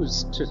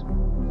proposed to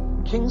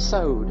King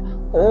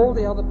Saud. All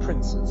the other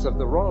princes of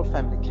the royal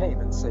family came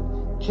and said,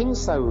 "King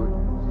Saud,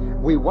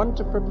 we want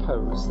to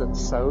propose that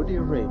Saudi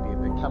Arabia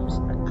becomes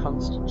a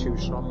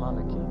constitutional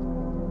monarchy.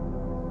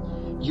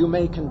 You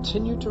may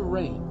continue to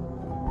reign,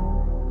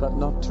 but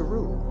not to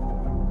rule.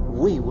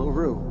 We will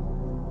rule."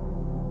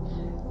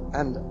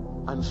 And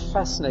I'm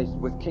fascinated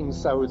with King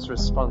Saud's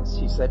response.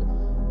 He said,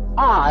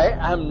 "I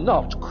am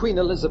not Queen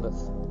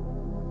Elizabeth."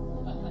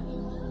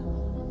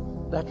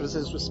 That was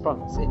his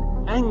response. In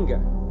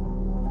anger,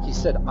 he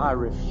said, "I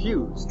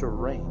refuse to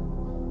reign,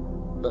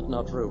 but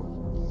not rule."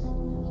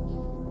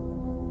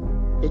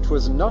 It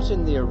was not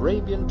in the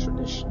Arabian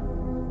tradition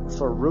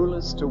for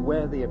rulers to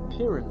wear the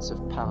appearance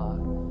of power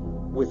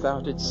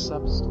without its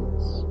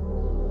substance.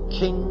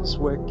 Kings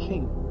were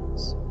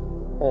kings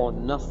or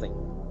nothing.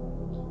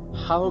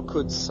 How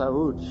could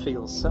Saud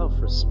feel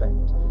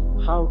self-respect?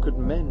 How could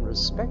men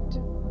respect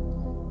him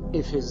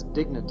if his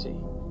dignity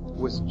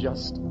was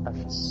just a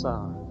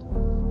facade?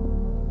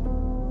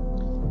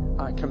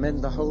 I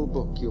commend the whole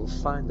book. You'll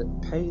find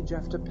that page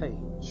after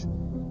page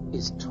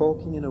is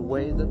talking in a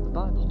way that the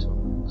Bible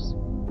talks.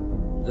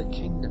 The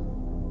kingdom.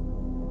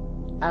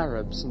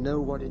 Arabs know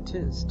what it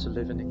is to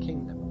live in a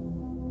kingdom.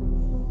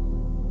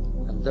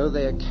 And though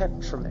they are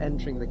kept from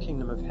entering the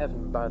kingdom of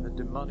heaven by the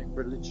demonic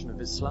religion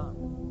of Islam,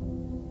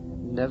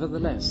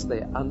 nevertheless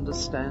they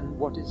understand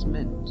what is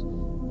meant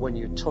when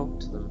you talk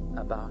to them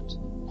about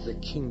the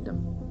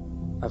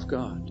kingdom of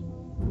God.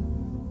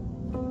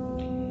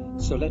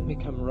 So let me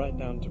come right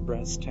down to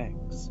brass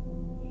tacks.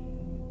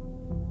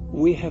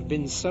 We have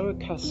been so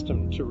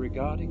accustomed to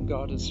regarding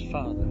God as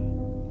Father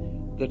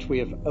that we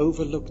have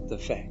overlooked the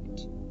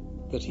fact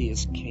that He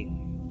is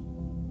King.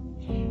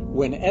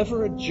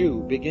 Whenever a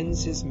Jew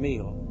begins his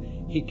meal,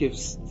 he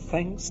gives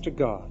thanks to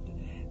God,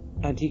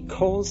 and he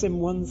calls Him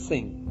one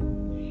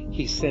thing.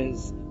 He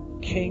says,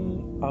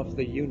 King of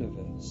the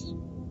universe.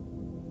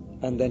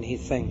 And then he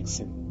thanks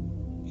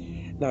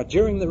Him. Now,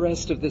 during the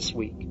rest of this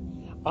week,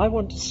 I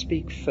want to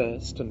speak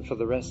first and for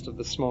the rest of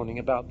this morning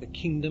about the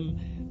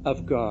kingdom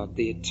of God,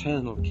 the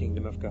eternal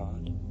kingdom of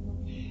God.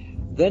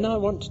 Then I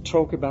want to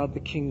talk about the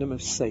kingdom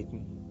of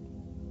Satan.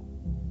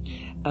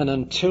 And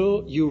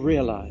until you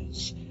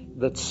realize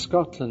that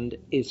Scotland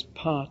is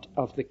part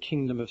of the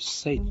kingdom of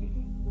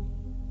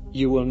Satan,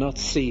 you will not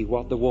see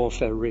what the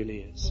warfare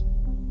really is.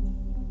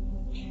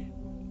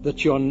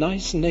 That your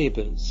nice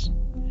neighbors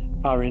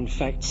are in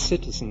fact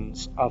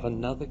citizens of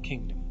another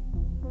kingdom,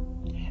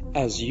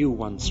 as you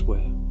once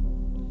were.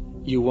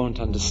 You won't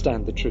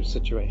understand the true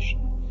situation.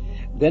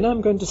 Then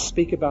I'm going to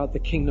speak about the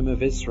kingdom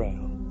of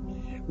Israel,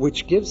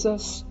 which gives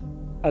us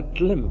a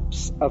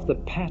glimpse of the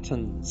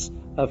patterns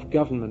of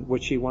government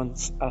which he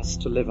wants us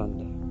to live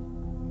under.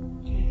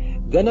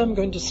 Then I'm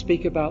going to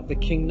speak about the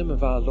kingdom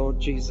of our Lord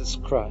Jesus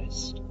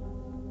Christ.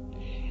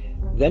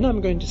 Then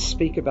I'm going to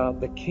speak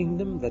about the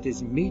kingdom that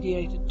is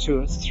mediated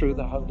to us through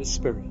the Holy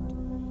Spirit.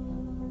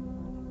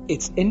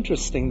 It's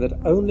interesting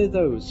that only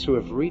those who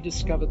have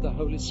rediscovered the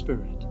Holy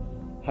Spirit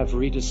have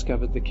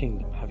rediscovered the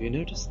kingdom. Have you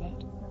noticed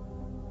that?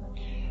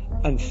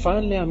 And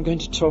finally, I'm going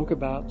to talk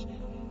about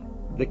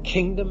the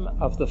kingdom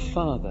of the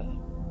Father,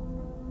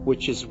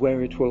 which is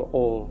where it will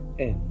all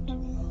end.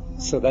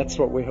 So that's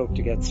what we hope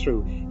to get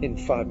through in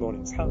 5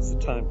 mornings. How's the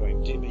time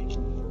going, Jimmy?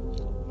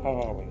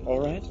 How are we? All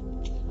right?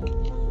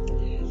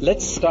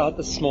 Let's start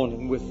this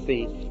morning with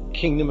the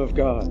kingdom of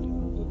God.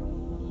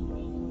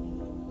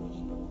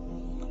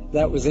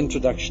 That was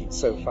introduction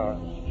so far.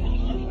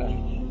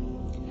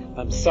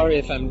 I'm sorry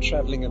if I'm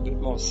traveling a bit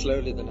more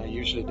slowly than I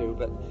usually do,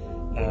 but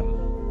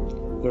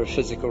there are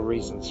physical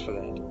reasons for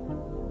that.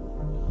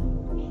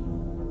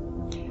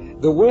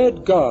 The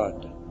word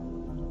God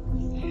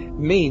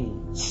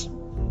means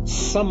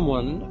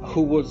someone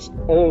who was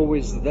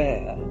always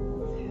there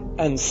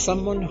and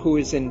someone who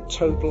is in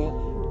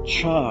total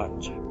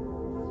charge.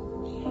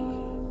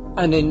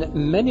 And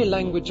in many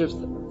languages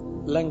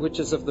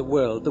of the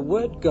world, the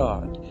word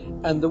God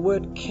and the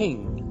word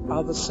king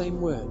are the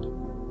same word.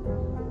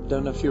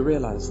 Don't know if you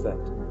realize that.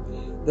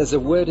 There's a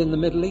word in the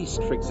Middle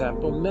East, for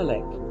example,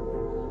 Melech,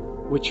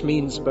 which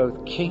means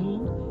both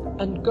king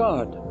and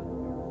God.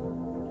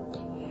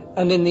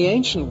 And in the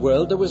ancient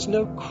world, there was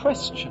no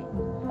question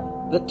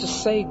that to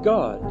say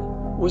God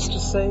was to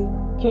say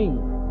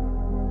king.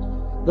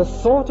 The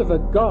thought of a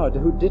God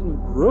who didn't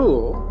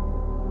rule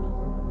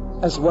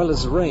as well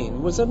as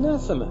reign was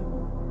anathema.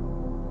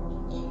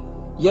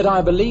 Yet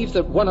I believe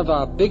that one of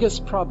our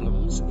biggest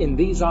problems in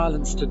these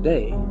islands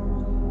today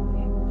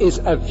is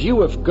a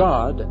view of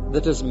God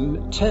that has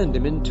turned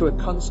him into a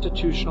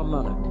constitutional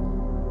monarch.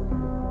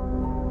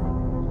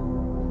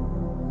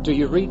 Do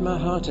you read my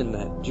heart in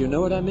that? Do you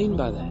know what I mean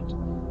by that?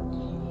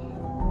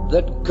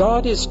 That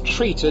God is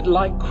treated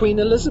like Queen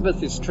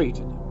Elizabeth is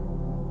treated.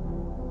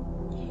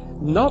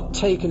 Not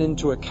taken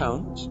into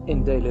account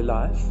in daily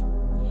life,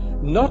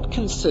 not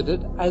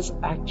considered as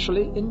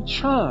actually in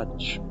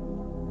charge,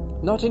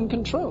 not in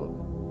control.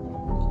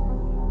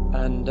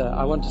 And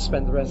I want to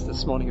spend the rest of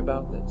this morning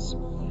about this.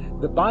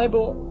 The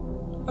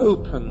Bible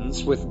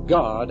opens with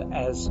God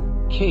as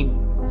King.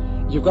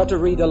 You've got to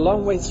read a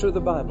long way through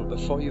the Bible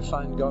before you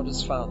find God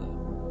as Father.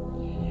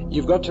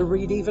 You've got to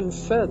read even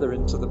further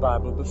into the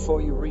Bible before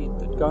you read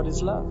that God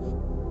is love.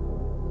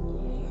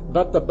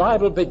 But the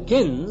Bible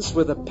begins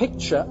with a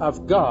picture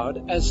of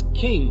God as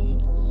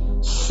King,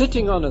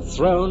 sitting on a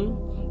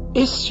throne,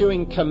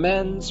 issuing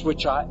commands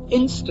which are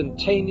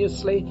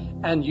instantaneously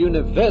and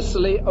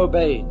universally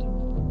obeyed.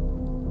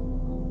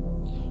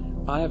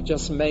 I have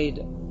just made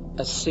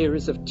a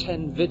series of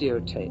 10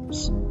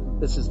 videotapes.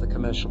 This is the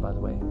commercial, by the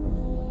way.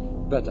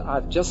 But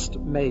I've just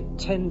made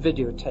 10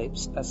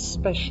 videotapes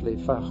especially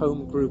for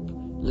home group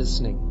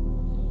listening.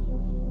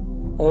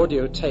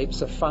 Audio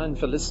tapes are fine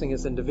for listening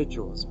as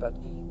individuals, but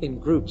in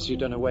groups you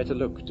don't know where to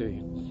look, do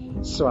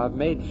you? So I've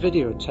made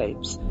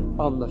videotapes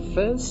on the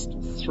first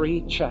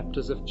 3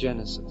 chapters of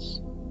Genesis.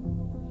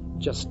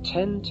 Just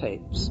 10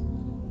 tapes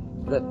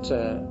that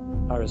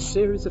are a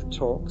series of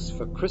talks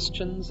for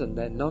Christians and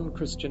their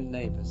non-Christian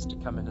neighbors to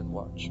come in and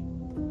watch.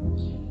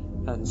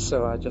 And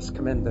so I just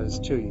commend those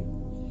to you.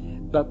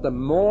 But the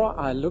more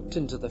I looked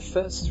into the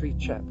first 3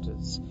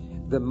 chapters,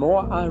 the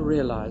more I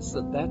realized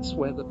that that's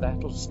where the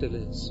battle still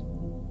is.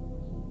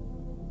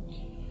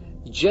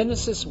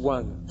 Genesis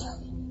 1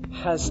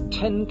 has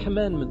 10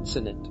 commandments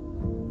in it.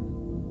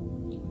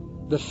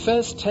 The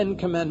first 10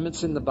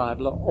 commandments in the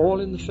Bible are all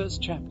in the first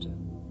chapter.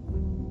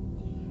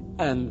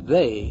 And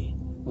they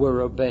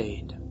were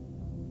obeyed.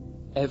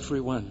 Every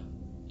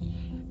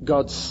one.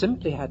 God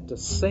simply had to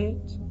say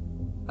it,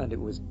 and it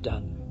was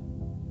done.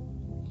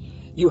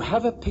 You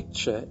have a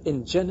picture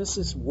in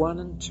Genesis 1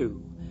 and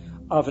 2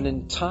 of an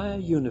entire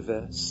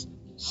universe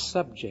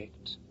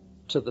subject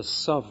to the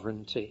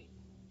sovereignty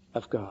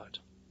of God.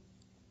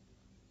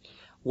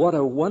 What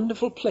a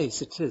wonderful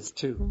place it is,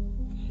 too.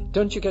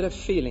 Don't you get a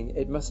feeling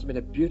it must have been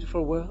a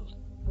beautiful world?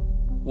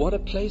 What a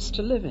place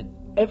to live in.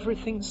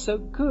 Everything's so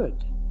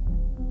good,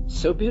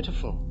 so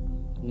beautiful.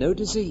 No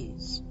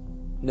disease,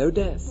 no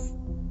death,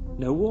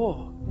 no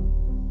war,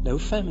 no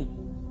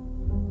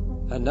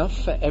famine.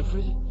 Enough for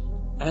every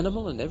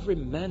animal and every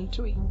man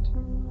to eat.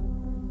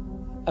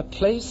 A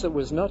place that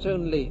was not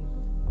only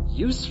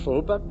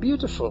useful but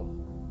beautiful.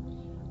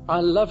 I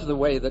love the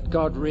way that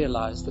God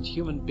realized that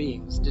human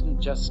beings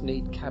didn't just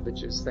need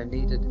cabbages, they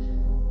needed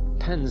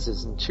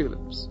pansies and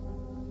tulips.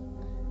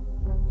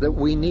 That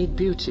we need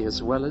beauty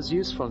as well as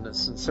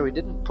usefulness, and so he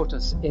didn't put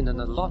us in an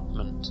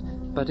allotment,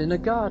 but in a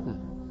garden.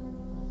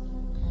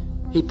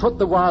 He put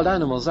the wild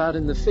animals out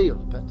in the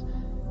field, but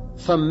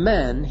for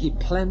man he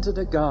planted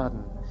a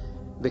garden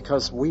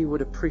because we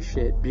would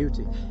appreciate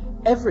beauty.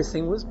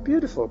 Everything was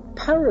beautiful,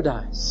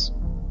 paradise.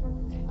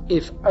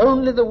 If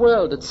only the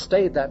world had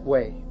stayed that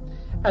way.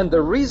 And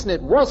the reason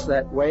it was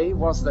that way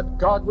was that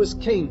God was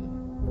king.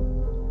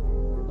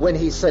 When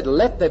he said,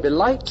 "Let there be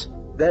light,"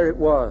 there it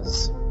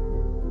was.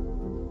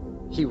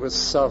 He was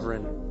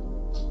sovereign.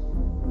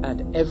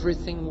 And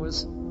everything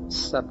was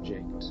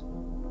subject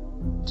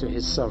to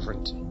his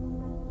sovereignty.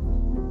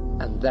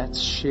 And that's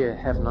sheer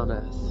heaven on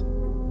earth.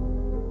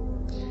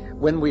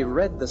 When we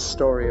read the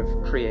story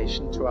of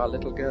creation to our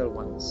little girl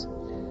once,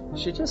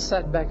 she just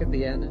sat back at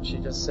the end and she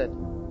just said,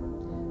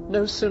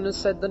 "No sooner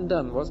said than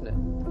done, wasn't it?"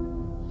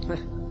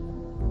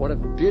 What a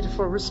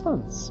beautiful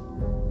response.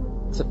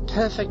 It's a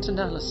perfect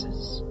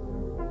analysis.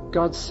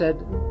 God said,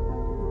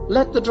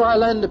 "Let the dry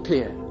land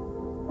appear."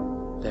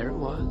 There it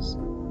was.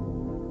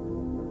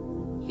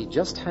 He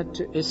just had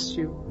to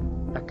issue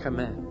a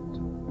command,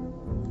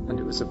 and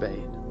it was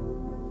obeyed.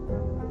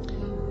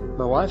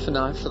 My wife and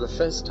I, for the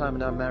first time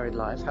in our married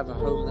life, have a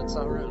home that's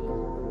our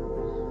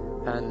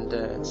own. And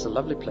it's a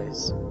lovely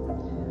place.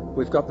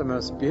 We've got the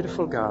most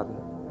beautiful garden.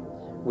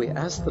 We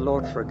asked the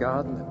Lord for a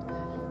garden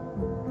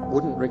that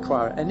wouldn't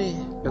require any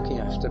looking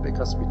after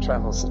because we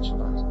travel such a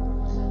lot.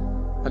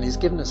 And he's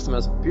given us the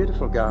most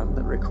beautiful garden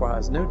that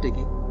requires no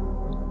digging,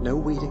 no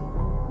weeding,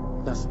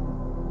 nothing.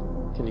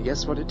 Can you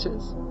guess what it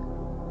is?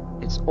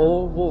 It's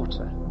all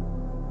water.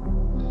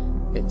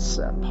 It's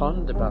a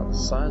pond about the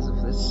size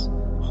of this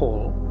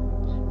hall,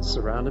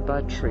 surrounded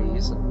by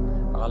trees,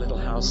 and our little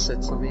house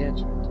sits on the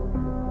edge of it.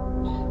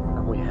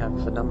 And we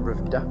have a number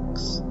of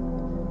ducks,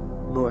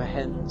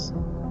 moorhens,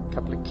 a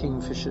couple of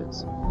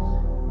kingfishers,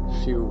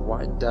 a few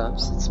white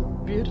doves. It's a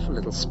beautiful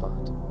little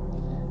spot.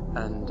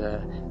 And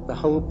the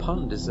whole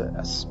pond is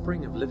a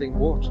spring of living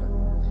water,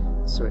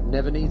 so it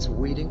never needs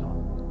weeding or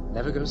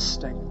never goes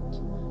stagnant.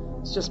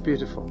 It's just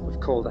beautiful. We've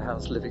called the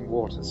house Living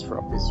Waters for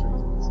obvious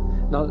reasons.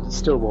 No,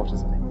 Still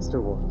Waters, I mean,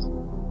 Still Waters.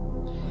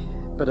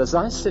 But as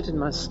I sit in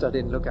my study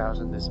and look out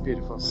on this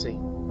beautiful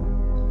scene,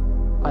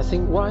 I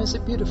think, why is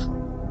it beautiful?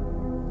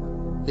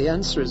 The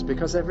answer is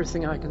because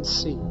everything I can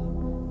see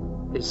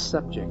is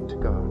subject to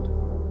God.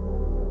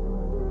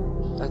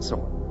 That's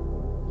all.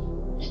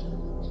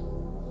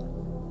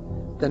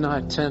 Then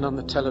I turn on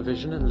the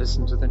television and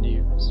listen to the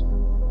news.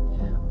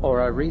 Or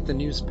I read the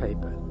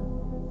newspaper,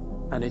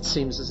 and it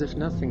seems as if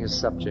nothing is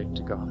subject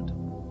to God.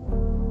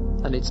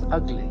 And it's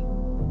ugly.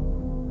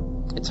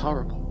 It's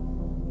horrible.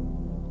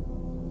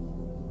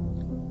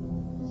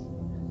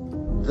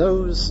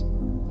 Those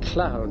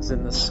clouds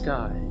in the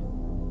sky,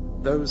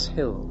 those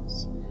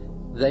hills,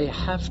 they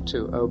have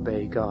to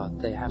obey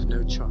God. They have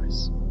no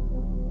choice.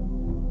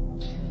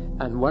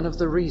 And one of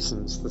the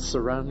reasons the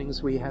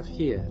surroundings we have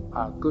here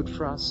are good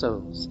for our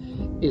souls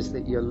is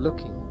that you're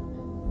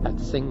looking at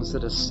things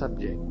that are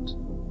subject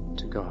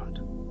to God.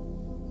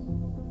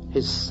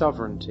 His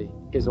sovereignty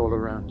is all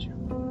around you.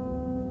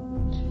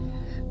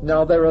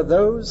 Now there are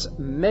those,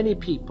 many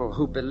people,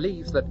 who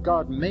believe that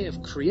God may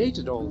have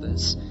created all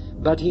this,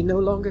 but he no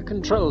longer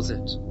controls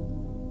it.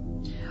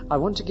 I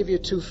want to give you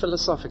 2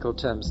 philosophical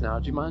terms now.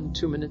 Do you mind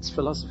 2 minutes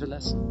philosophy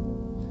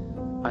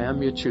lesson? I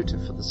am your tutor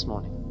for this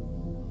morning.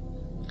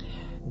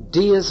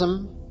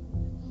 Deism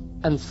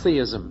and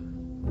theism.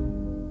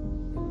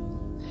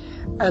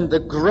 And the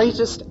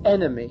greatest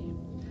enemy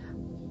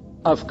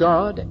of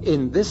God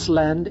in this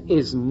land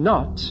is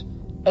not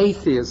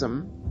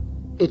atheism,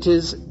 it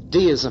is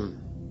deism.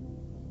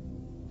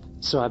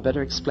 So I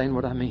better explain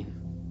what I mean.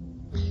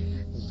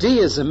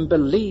 Deism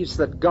believes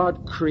that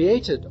God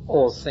created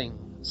all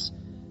things,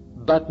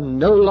 but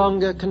no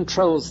longer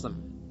controls them.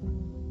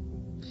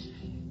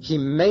 He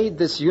made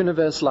this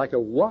universe like a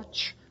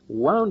watch,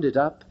 wound it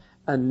up,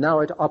 and now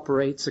it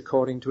operates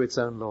according to its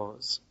own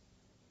laws.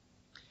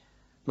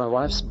 My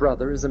wife's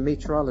brother is a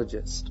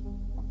meteorologist.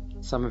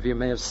 Some of you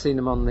may have seen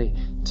him on the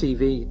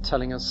TV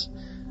telling us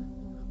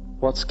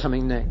what's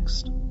coming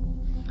next.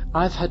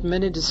 I've had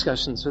many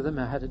discussions with him.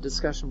 I had a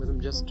discussion with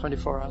him just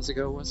 24 hours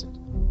ago, was it?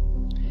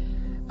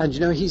 And you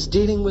know, he's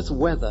dealing with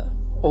weather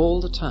all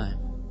the time,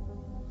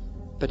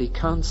 but he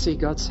can't see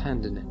God's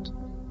hand in it.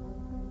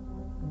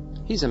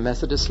 He's a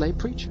Methodist lay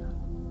preacher,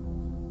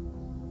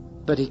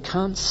 but he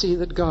can't see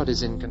that God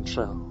is in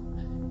control.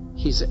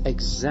 He's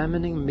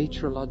examining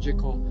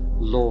meteorological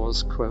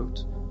laws,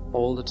 quote,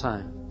 all the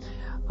time.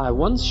 I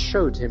once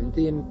showed him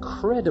the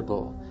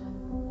incredible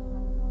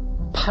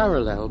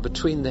parallel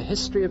between the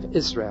history of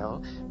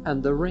Israel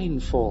and the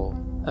rainfall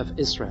of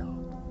Israel.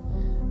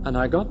 And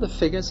I got the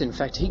figures, in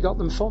fact he got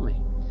them for me,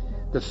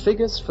 the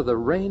figures for the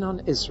rain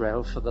on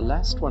Israel for the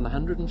last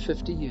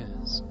 150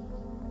 years.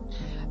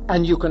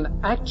 And you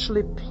can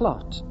actually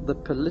plot the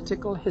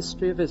political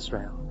history of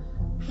Israel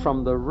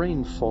from the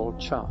rainfall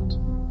chart.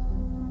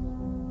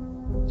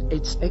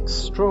 It's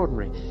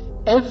extraordinary.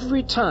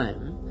 Every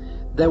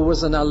time there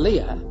was an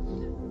aliyah,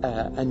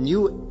 a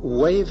new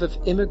wave of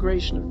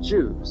immigration of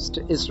Jews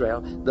to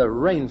Israel, the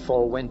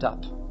rainfall went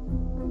up.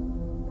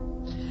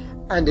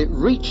 And it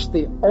reached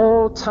the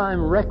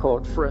all-time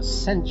record for a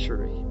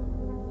century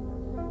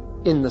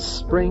in the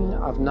spring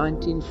of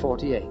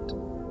 1948.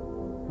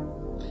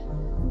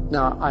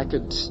 Now, I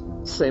could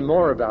say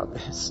more about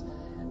this,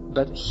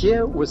 but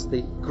here was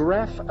the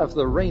graph of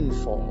the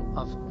rainfall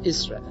of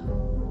Israel.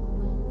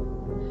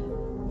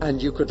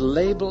 And you could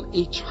label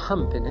each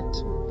hump in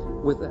it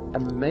with a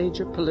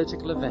major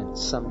political event,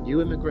 some new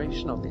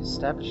immigration or the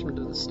establishment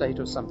of the state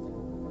or something.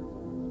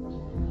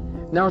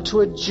 Now,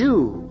 to a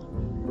Jew,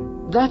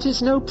 that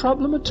is no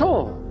problem at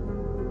all.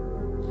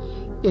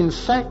 In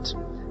fact,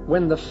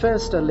 when the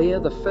first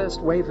aliyah, the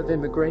first wave of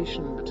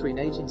immigration between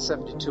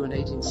 1872 and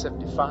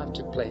 1875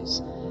 took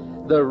place,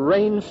 the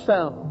rain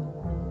fell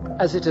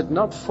as it had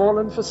not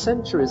fallen for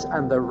centuries,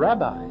 and the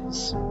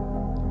rabbis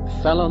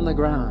fell on the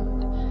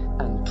ground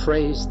and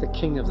praised the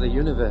King of the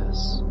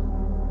universe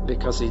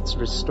because he'd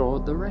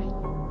restored the rain.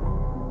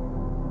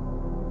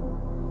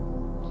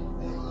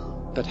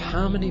 But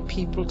how many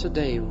people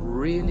today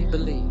really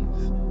believe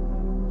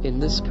in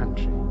this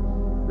country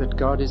that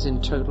God is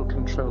in total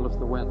control of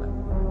the weather?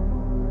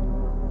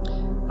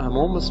 I'm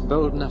almost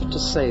bold enough to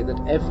say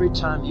that every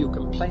time you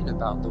complain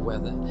about the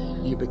weather,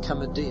 you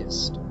become a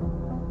deist.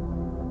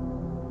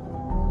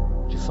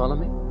 Do you follow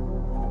me?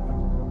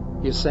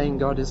 You're saying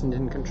God isn't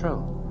in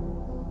control.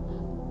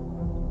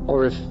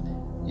 Or if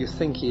you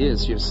think he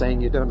is, you're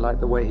saying you don't like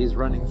the way he's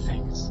running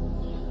things.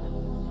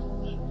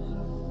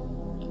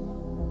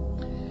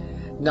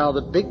 Now,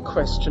 the big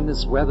question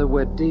is whether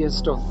we're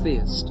deist or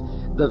theist.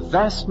 The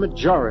vast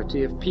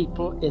majority of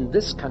people in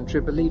this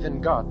country believe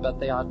in God, but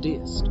they are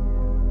deist.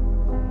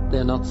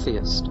 They're not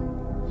theist.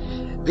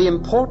 The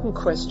important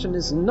question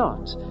is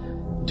not,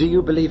 do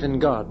you believe in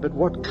God, but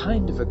what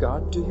kind of a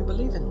God do you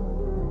believe in?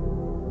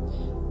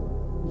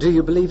 Do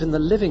you believe in the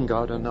living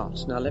God or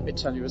not? Now, let me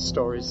tell you a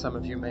story some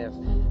of you may have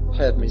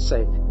heard me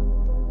say.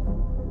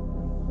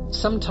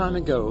 Some time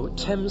ago,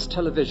 Thames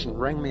Television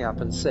rang me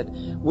up and said,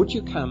 would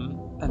you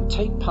come and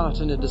take part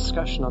in a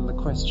discussion on the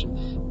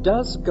question,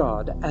 does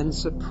God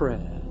answer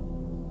prayer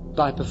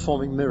by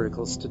performing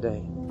miracles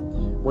today?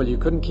 Well, you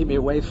couldn't keep me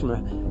away from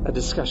a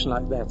discussion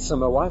like that. So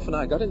my wife and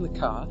I got in the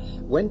car,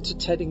 went to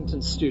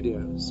Teddington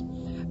Studios,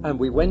 and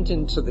we went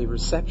into the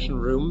reception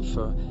room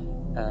for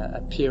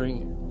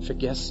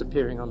guests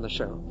appearing on the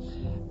show.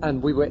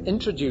 And we were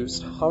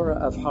introduced, horror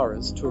of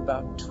horrors, to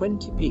about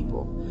 20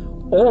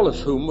 people, all of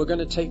whom were going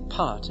to take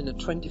part in a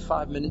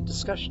 25-minute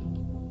discussion.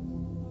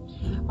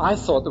 I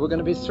thought there were going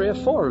to be 3 or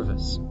 4 of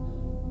us,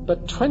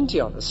 but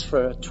 20 of us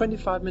for a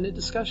 25-minute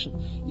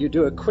discussion. You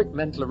do a quick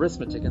mental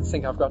arithmetic and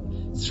think, I've got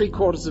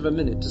 3/4 of a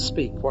minute to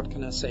speak. What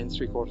can I say in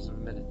 3/4 of a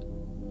minute?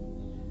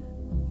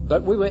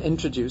 But we were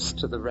introduced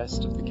to the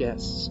rest of the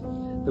guests.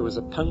 There was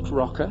a punk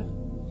rocker,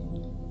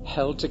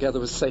 held together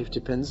with safety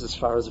pins as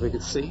far as we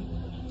could see.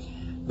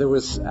 There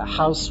was a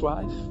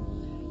housewife.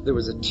 There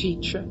was a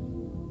teacher.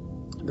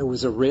 There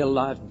was a real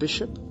live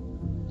bishop.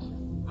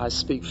 I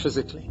speak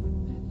physically.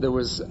 There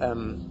was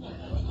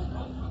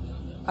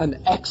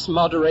an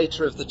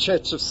ex-moderator of the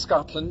Church of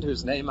Scotland,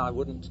 whose name I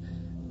wouldn't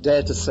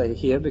dare to say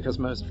here because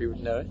most of you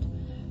would know it.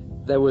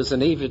 There was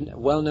an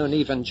well-known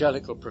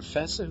evangelical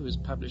professor who has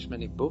published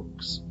many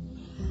books.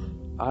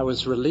 I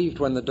was relieved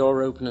when the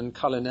door opened and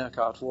Colin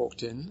Urquhart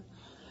walked in,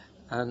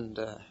 and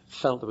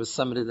felt there was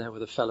somebody there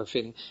with a fellow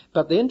feeling.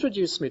 But they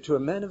introduced me to a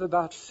man of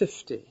about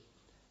 50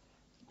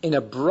 in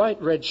a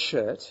bright red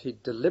shirt. He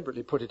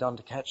deliberately put it on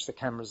to catch the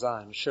camera's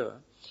eye, I'm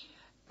sure.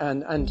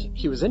 And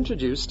he was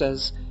introduced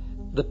as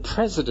the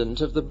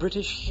president of the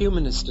British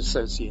Humanist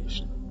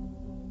Association.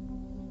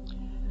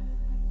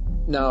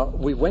 Now,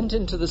 we went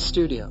into the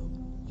studio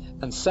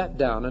and sat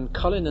down, and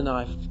Colin and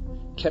I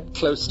kept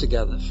close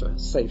together for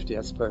safety,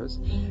 I suppose.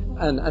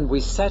 And we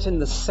sat in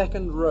the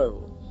second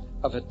row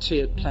of a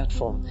tiered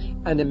platform,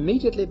 and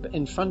immediately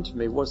in front of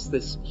me was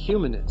this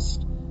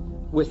humanist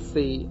with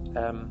the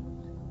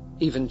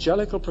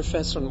evangelical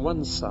professor on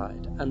one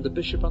side and the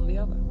bishop on the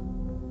other.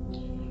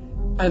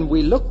 And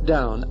we looked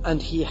down, and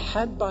he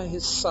had by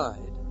his side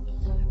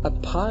a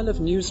pile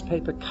of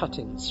newspaper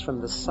cuttings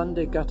from the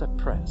Sunday Gutter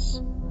Press.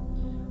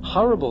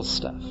 Horrible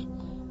stuff.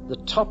 The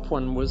top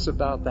one was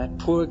about that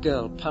poor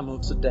girl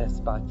pummeled to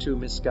death by 2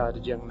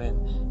 misguided young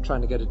men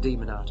trying to get a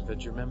demon out of her.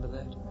 Do you remember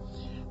that?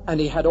 And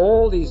he had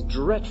all these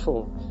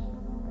dreadful,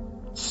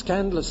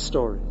 scandalous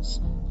stories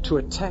to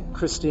attack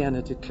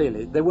Christianity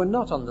clearly. They were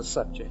not on the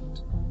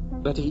subject,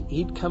 but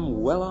he'd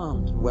come well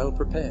armed and well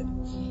prepared.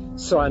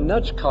 So I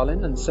nudged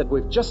Colin and said,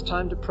 we've just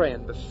time to pray.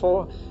 And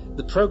before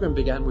the program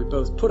began, we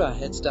both put our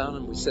heads down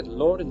and we said,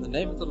 Lord, in the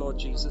name of the Lord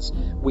Jesus,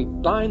 we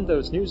bind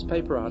those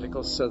newspaper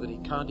articles so that he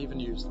can't even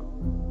use them.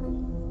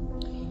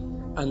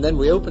 And then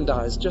we opened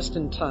eyes just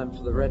in time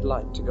for the red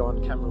light to go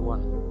on camera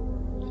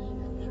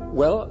 1.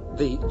 Well,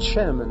 the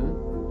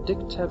chairman, Dick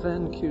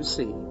Tavern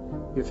QC,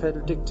 you've heard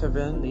of Dick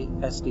Tavern, the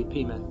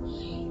SDP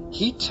man,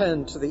 he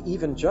turned to the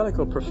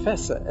evangelical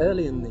professor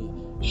early in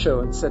the show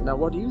and said, "Now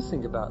what do you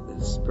think about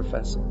this,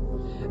 Professor?"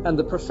 And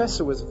the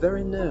professor was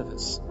very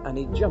nervous, and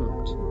he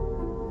jumped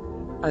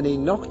and he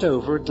knocked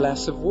over a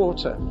glass of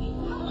water,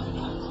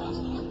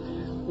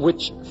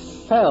 which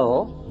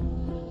fell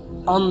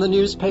on the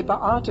newspaper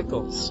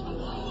articles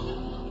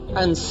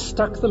and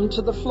stuck them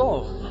to the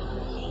floor.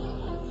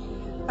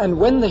 And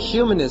when the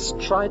humanists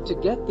tried to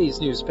get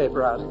these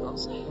newspaper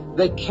articles,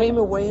 they came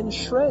away in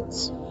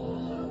shreds.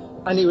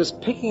 And he was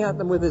picking at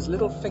them with his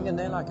little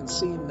fingernail, I can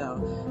see him now,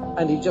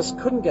 and he just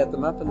couldn't get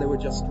them up, and they were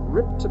just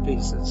ripped to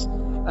pieces,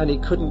 and he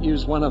couldn't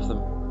use one of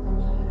them.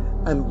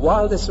 And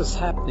while this was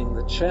happening,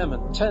 the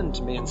chairman turned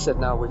to me and said,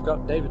 "Now, we've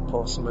got David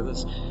Pawson with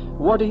us.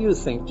 What do you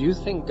think? Do you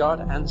think God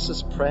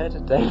answers prayer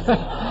today?"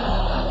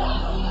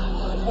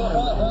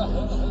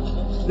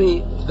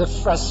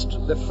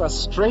 The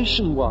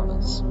frustration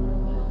was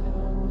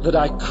that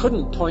I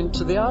couldn't point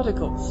to the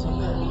articles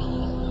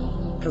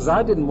because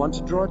I didn't want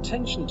to draw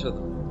attention to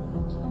them.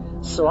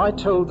 So I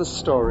told the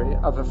story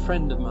of a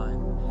friend of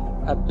mine,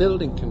 a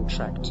building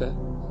contractor,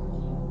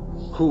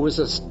 who was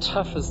as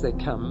tough as they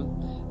come.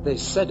 They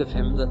said of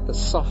him that the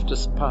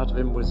softest part of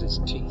him was his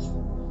teeth.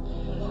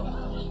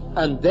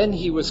 And then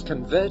he was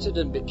converted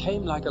and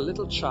became like a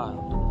little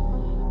child.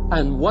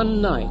 And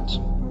one night,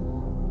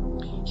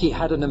 he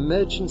had an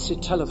emergency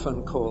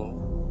telephone call,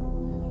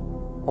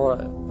 or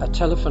a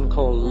telephone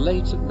call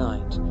late at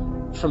night,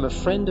 from a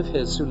friend of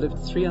his who lived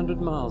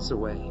 300 miles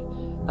away.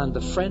 And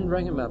the friend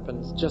rang him up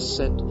and just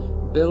said,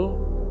 "Bill,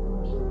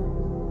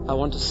 I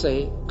want to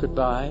say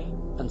goodbye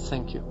and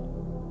thank you."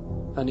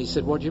 And he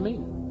said, "What do you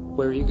mean?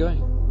 Where are you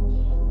going?"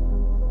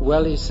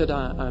 "Well," he said,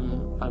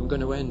 I'm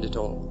going to end it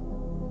all."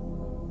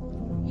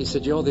 He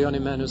said, "You're the only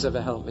man who's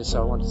ever helped me,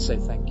 so I want to say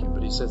thank you."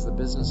 But he says, "The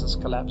business has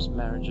collapsed,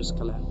 marriage has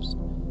collapsed,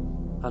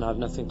 and I've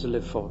nothing to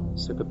live for,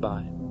 so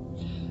goodbye."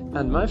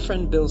 And my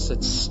friend Bill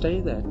said,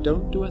 "Stay there,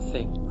 don't do a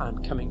thing, I'm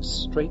coming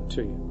straight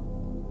to you."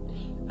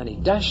 And he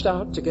dashed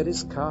out to get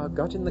his car,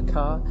 got in the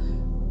car,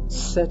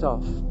 set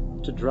off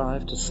to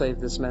drive to save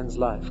this man's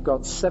life,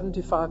 got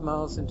 75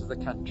 miles into the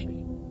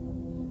country,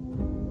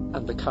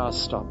 and the car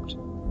stopped.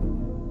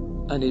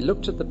 And he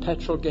looked at the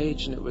petrol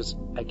gauge, and it was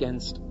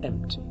against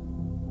empty.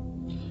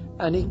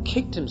 And he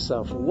kicked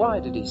himself. Why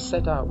did he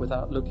set out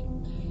without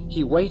looking?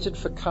 He waited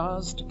for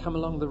cars to come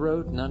along the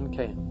road, none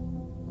came.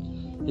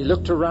 He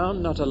looked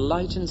around, not a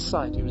light in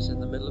sight. He was in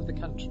the middle of the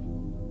country.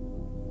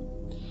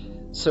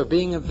 So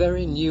being a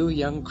very new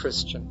young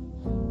Christian,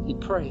 he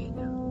prayed.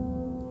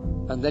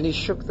 And then he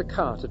shook the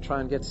car to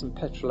try and get some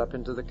petrol up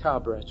into the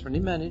carburetor, and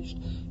he managed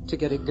to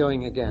get it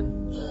going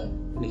again.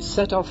 And he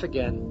set off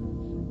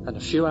again, and a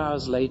few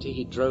hours later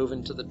he drove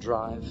into the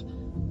drive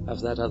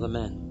of that other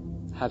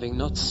man, having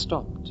not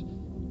stopped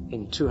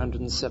in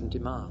 270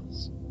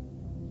 miles,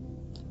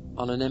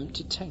 on an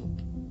empty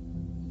tank.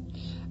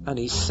 And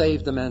he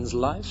saved the man's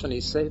life, and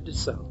he saved his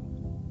soul.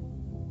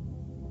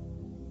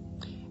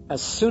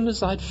 As soon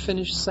as I'd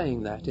finished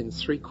saying that in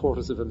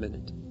 3/4 of a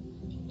minute,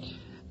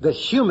 the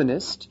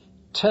humanist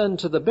turned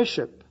to the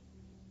bishop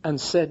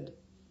and said,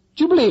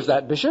 "Do you believe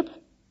that, Bishop?"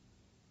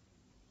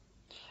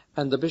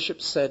 And the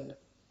bishop said,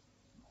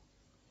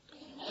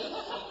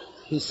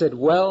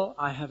 "Well,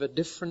 I have a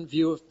different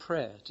view of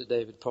prayer to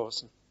David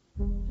Pawson."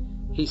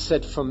 He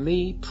said, "For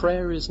me,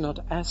 prayer is not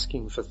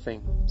asking for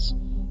things.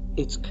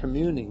 It's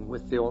communing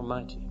with the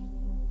Almighty."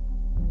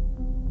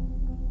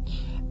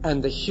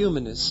 And the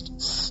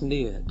humanist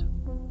sneered.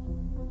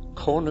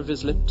 Corner of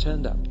his lip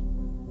turned up.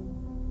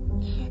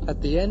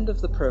 At the end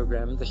of the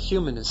program, the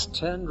humanist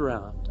turned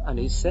round and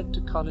he said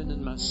to Colin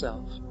and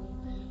myself,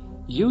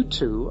 "You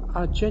two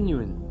are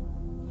genuine."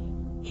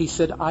 He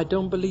said, "I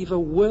don't believe a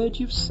word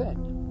you've said."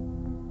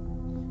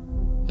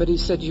 But he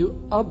said,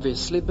 "You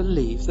obviously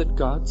believe that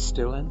God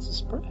still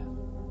answers prayer."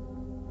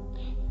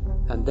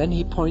 And then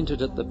he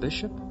pointed at the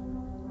bishop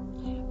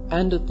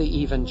and at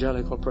the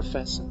evangelical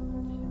professor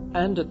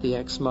and at the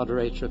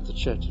ex-moderator of the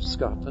Church of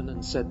Scotland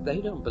and said,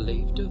 "They don't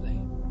believe, do they?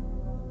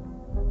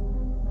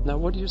 Now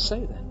what do you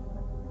say then?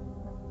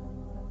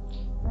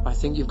 I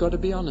think you've got to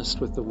be honest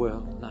with the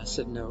world." And I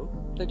said, "No,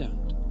 they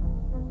don't.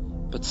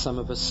 But some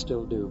of us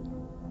still do."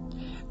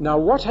 Now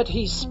what had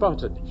he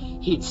spotted?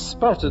 He'd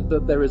spotted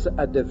that there is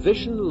a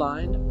division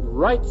line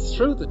right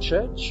through the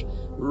church,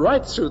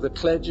 right through the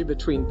clergy,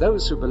 between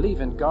those who believe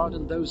in God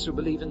and those who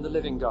believe in the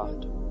living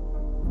God.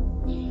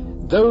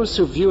 Those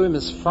who view him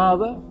as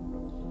Father,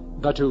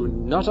 but who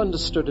not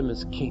understood him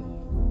as King.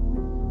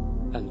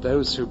 And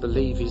those who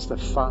believe he's the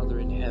Father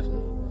in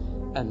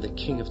heaven and the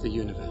King of the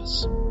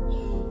universe,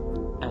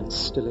 and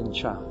still in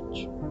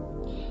charge.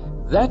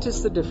 That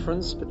is the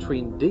difference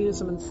between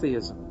deism and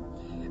theism.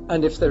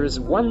 And if there is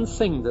one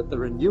thing that the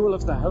renewal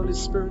of the Holy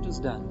Spirit has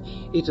done,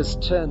 it has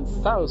turned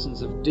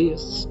thousands of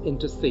deists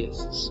into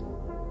theists.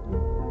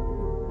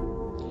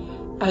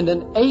 And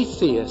an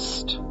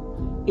atheist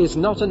is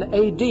not an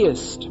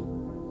adeist.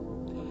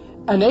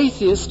 An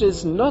atheist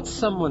is not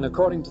someone,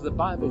 according to the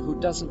Bible, who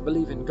doesn't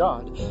believe in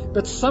God,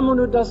 but someone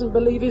who doesn't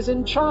believe he's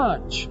in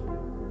charge.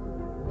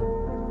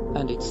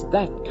 And it's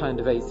that kind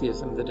of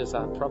atheism that is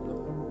our problem.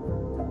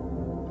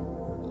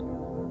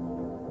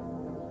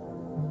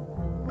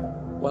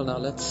 Well, now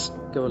let's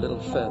go a little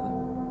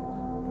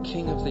further.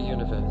 King of the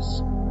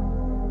universe.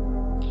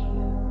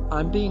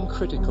 I'm being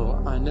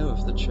critical, I know,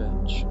 of the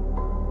church.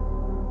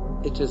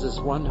 It is as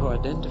one who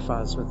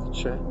identifies with the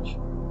church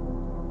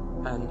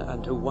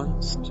and who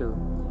wants to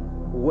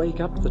wake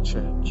up the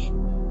church.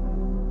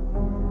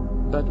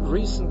 But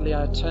recently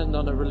I turned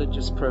on a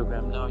religious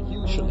program. Now,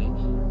 usually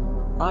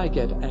I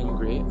get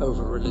angry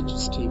over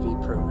religious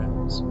TV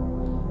programs.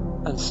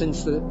 And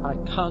since I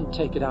can't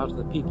take it out of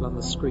the people on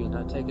the screen,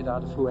 I take it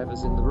out of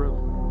whoever's in the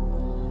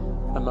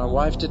room. And my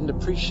wife didn't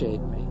appreciate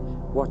me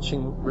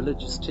watching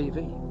religious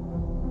TV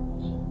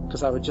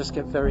because I would just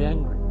get very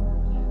angry.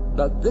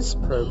 But this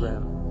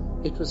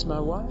program, it was my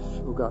wife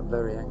who got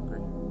very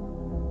angry.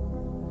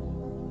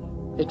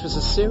 It was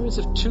a series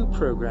of 2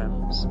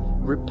 programs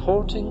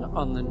reporting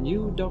on the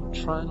new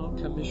doctrinal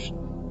commission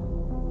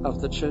of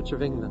the Church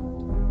of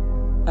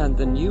England and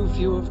the new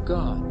view of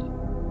God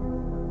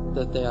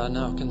that they are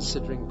now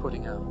considering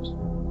putting out.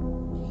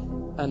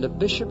 And a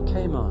bishop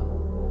came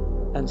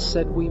on and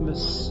said, we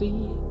must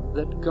see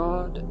that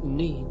God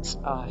needs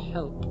our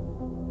help,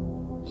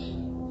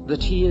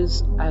 that he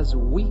is as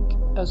weak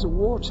as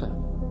water.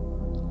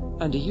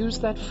 And he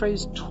used that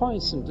phrase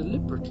twice and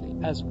deliberately,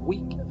 as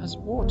weak as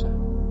water.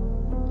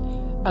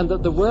 And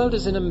that the world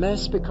is in a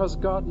mess because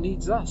God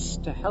needs us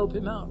to help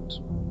him out.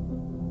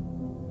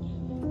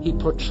 He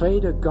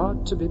portrayed a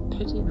God to be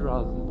pitied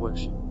rather than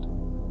worshipped.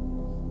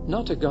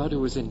 Not a God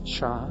who was in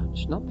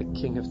charge, not the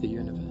King of the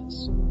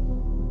universe.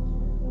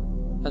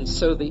 And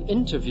so the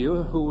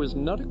interviewer, who was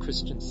not a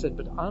Christian, said,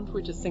 but aren't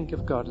we to think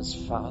of God as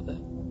Father?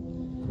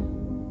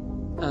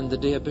 And the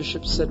dear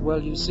bishop said,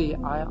 well, you see,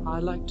 I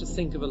like to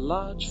think of a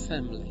large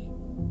family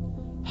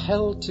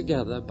held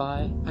together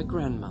by a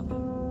grandmother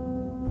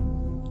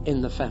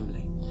in the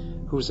family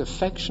whose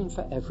affection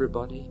for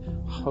everybody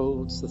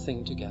holds the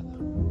thing together.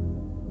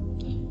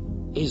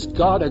 Is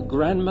God a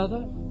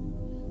grandmother?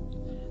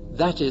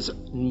 That is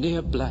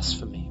near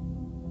blasphemy.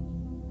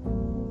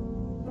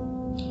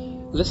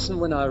 Listen,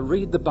 when I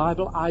read the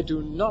Bible, I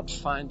do not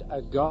find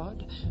a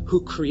God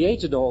who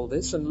created all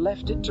this and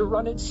left it to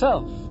run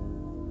itself.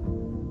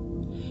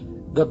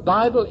 The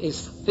Bible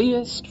is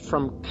theist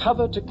from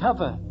cover to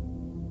cover.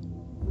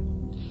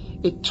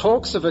 It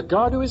talks of a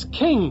God who is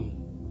king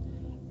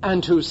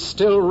and who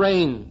still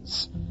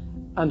reigns.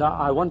 And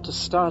I want to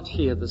start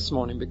here this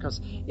morning,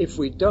 because if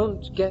we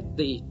don't get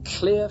the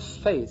clear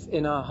faith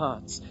in our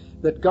hearts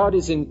that God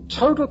is in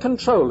total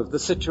control of the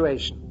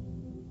situation,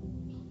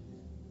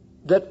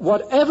 that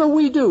whatever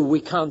we do,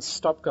 we can't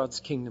stop God's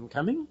kingdom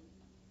coming,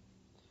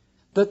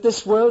 that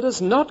this world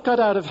has not got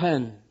out of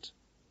hand,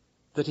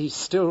 that he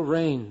still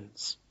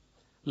reigns.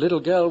 Little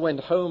girl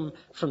went home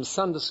from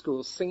Sunday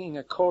school singing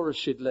a chorus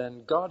she'd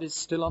learned, God is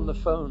still on the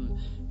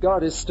phone,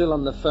 God is still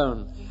on the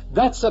phone.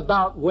 That's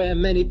about where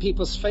many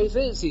people's faith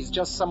is. He's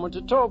just someone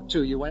to talk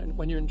to you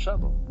when you're in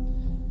trouble.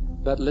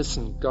 But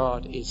listen,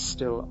 God is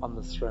still on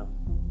the throne.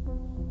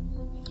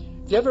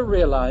 Do you ever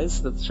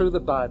realize that through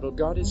the Bible,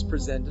 God is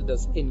presented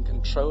as in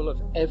control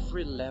of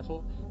every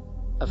level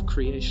of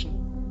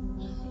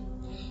creation?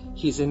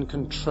 He's in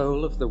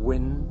control of the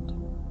wind,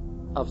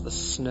 of the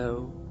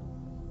snow,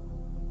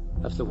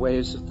 of the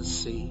waves of the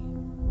sea,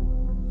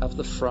 of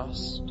the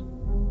frost,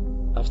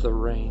 of the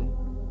rain.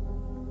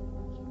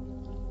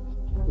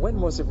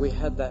 When was it we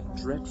had that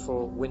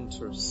dreadful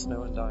winter of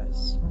snow and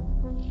ice?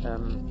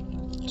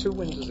 2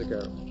 winters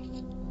ago,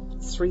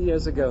 3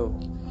 years ago.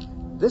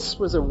 This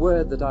was a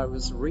word that I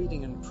was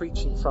reading and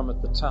preaching from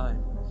at the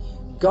time.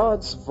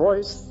 God's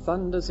voice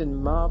thunders in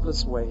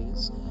marvelous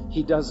ways.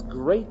 He does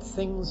great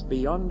things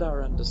beyond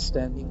our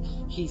understanding.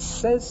 He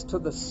says to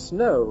the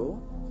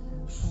snow,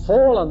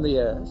 fall on the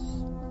earth,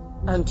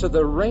 and to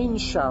the rain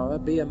shower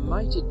be a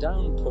mighty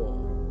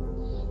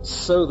downpour,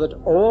 so that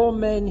all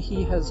men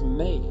he has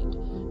made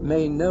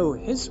may know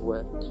his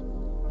work.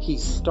 He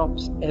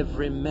stops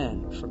every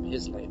man from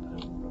his labor.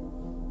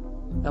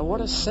 Now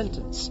what a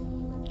sentence.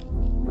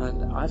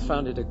 And I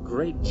found it a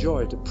great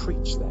joy to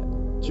preach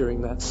that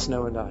during that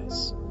snow and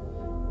ice.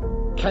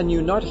 Can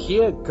you not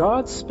hear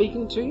God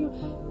speaking to you?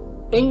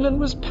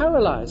 England was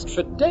paralyzed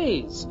for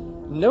days.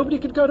 Nobody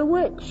could go to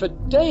work for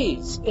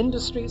days.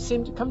 Industry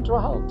seemed to come to a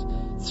halt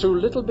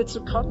through little bits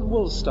of cotton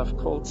wool stuff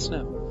called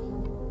snow.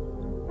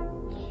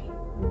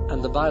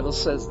 And the Bible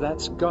says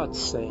that's God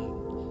saying,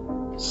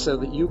 so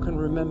that you can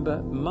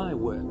remember my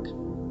work,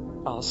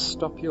 I'll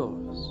stop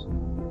yours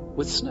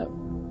with snow.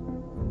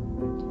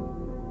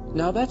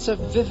 Now that's a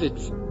vivid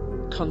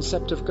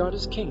concept of God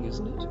as king,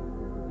 isn't it?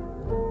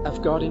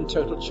 Of God in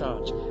total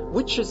charge.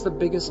 Which is the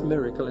biggest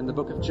miracle in the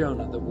book of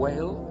Jonah, the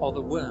whale or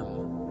the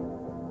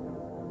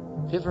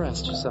worm? Have you ever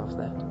asked yourself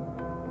that?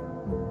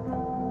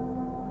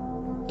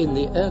 In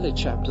the early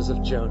chapters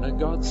of Jonah,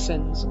 God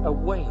sends a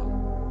whale.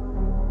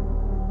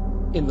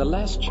 In the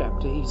last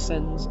chapter, he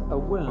sends a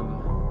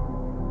worm.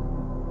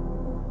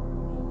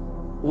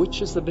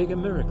 Which is the bigger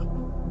miracle?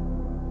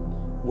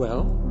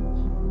 Well,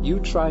 you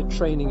try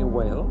training a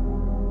whale,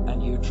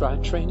 and you try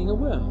training a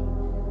worm.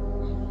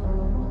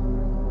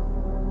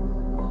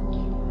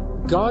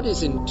 God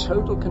is in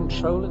total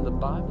control in the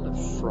Bible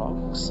of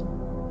frogs,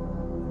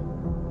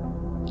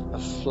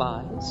 of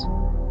flies,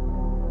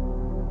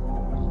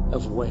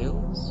 of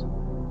whales,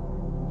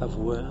 of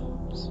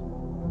worms.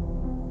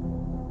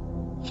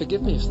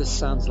 Forgive me if this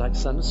sounds like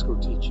Sunday school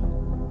teaching,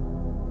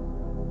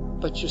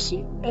 but you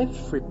see,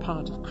 every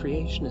part of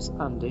creation is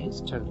under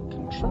His total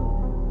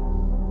control.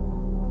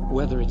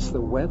 Whether it's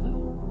the weather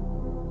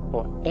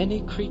or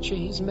any creature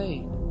He's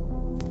made.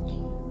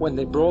 When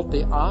they brought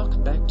the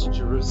ark back to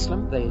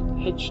Jerusalem, they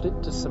hitched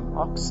it to some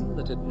oxen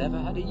that had never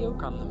had a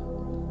yoke on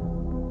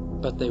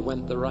them. But they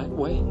went the right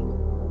way,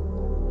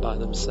 by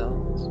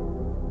themselves.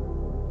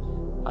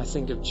 I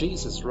think of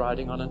Jesus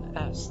riding on an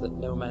ass that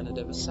no man had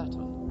ever sat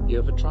on. You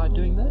ever tried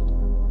doing that?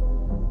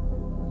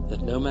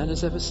 That no man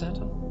has ever sat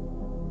on?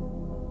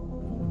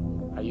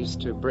 I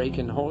used to break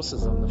in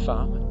horses on the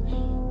farm,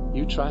 and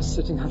you try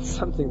sitting on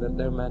something that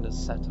no man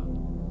has sat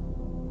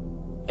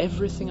on.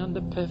 Everything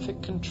under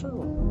perfect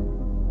control.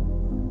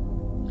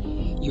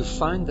 You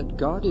find that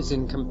God is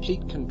in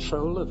complete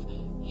control of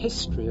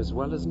history as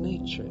well as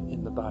nature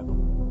in the Bible.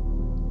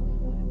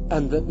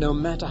 And that no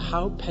matter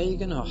how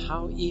pagan or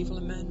how evil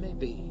a man may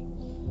be,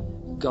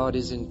 God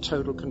is in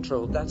total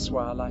control. That's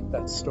why I like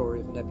that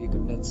story of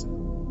Nebuchadnezzar.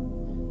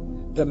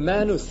 The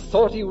man who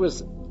thought he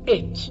was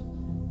it.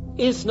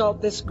 Is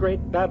not this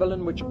great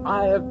Babylon which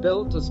I have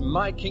built as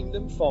my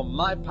kingdom for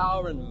my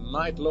power and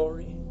my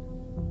glory?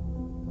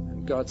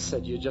 And God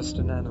said, you're just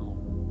an animal.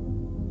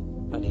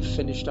 And he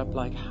finished up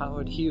like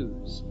Howard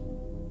Hughes,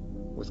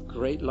 with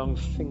great long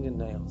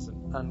fingernails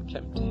and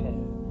unkempt hair,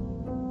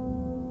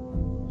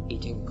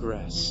 eating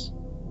grass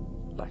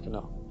like an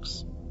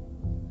ox.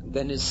 And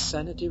then his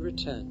sanity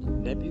returned,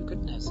 and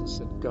Nebuchadnezzar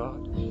said,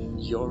 God,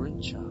 you're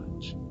in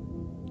charge.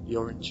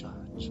 You're in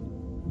charge.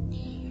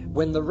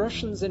 When the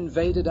Russians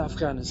invaded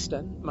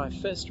Afghanistan, my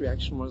first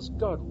reaction was,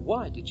 God,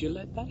 why did you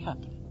let that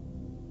happen?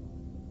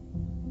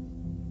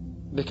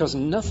 Because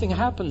nothing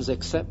happens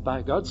except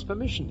by God's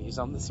permission. He's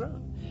on the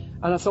throne.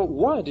 And I thought,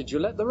 why did you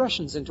let the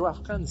Russians into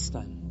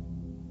Afghanistan?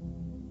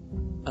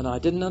 And I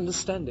didn't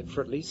understand it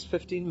for at least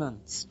 15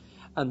 months.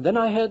 And then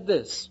I heard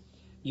this.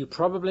 You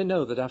probably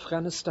know that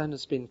Afghanistan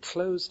has been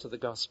closed to the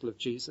gospel of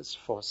Jesus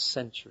for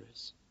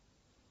centuries.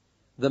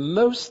 The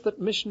most that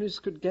missionaries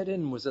could get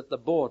in was at the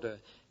border.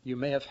 You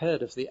may have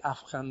heard of the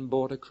Afghan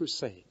border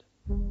crusade.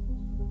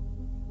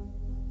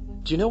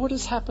 Do you know what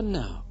has happened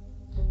now?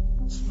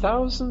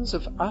 Thousands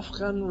of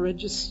Afghan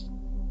refugees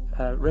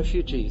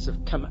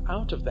have come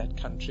out of that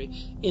country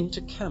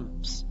into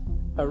camps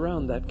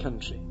around that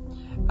country.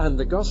 And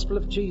the gospel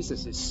of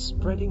Jesus is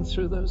spreading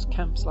through those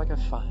camps like a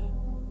fire.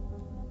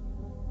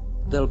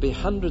 There'll be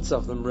hundreds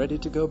of them ready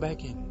to go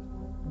back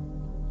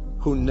in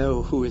who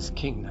know who is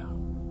king now.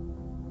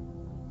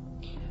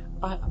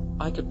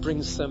 I could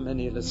bring so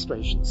many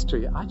illustrations to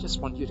you. I just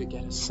want you to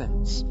get a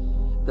sense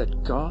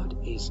that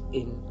God is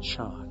in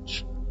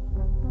charge.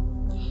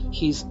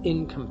 He's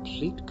in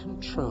complete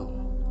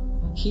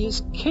control. He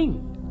is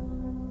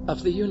king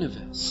of the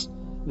universe.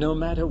 No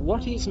matter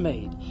what He's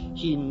made,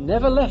 He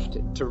never left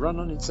it to run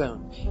on its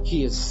own.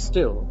 He is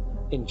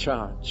still in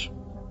charge.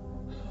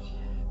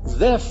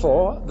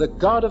 Therefore, the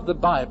God of the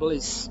Bible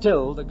is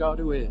still the God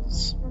who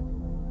is.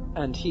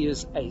 And He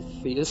is a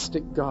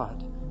theistic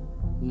God,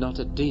 not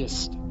a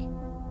deistic.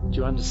 Do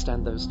you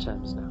understand those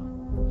terms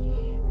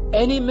now?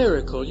 Any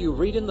miracle you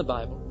read in the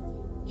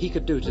Bible, He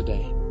could do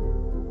today,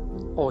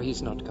 or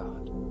He's not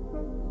God.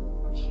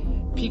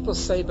 People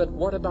say, but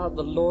what about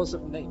the laws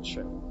of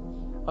nature?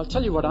 I'll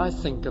tell you what I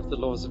think of the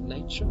laws of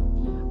nature.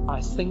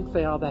 I think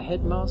they are the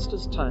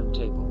headmaster's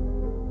timetable,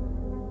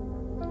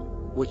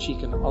 which he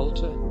can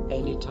alter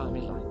any time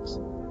he likes.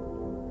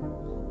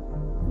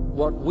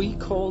 What we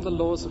call the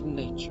laws of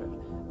nature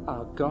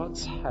are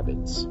God's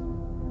habits.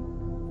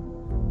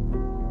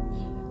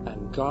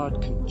 And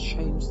God can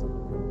change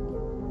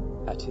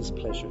them at His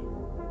pleasure.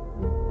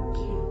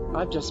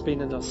 I've just been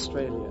in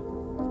Australia,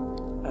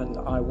 and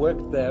I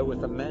worked there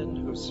with a man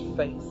whose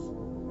faith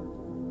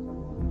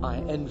I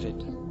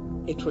envied.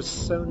 It was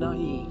so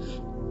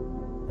naive.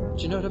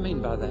 Do you know what I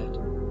mean by that?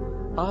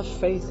 Our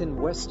faith in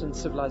Western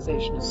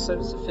civilization is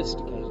so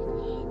sophisticated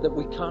that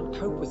we can't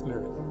cope with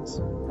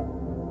miracles.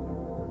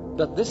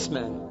 But this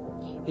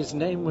man, his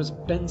name was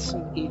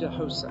Benson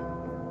Idahosa.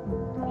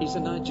 He's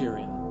a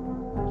Nigerian.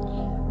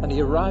 And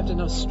he arrived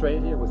in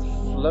Australia with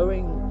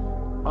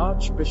flowing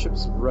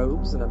archbishop's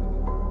robes and a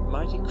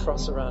mighty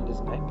cross around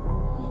his neck.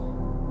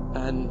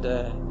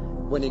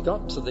 And when he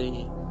got to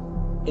the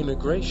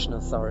immigration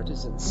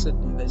authorities in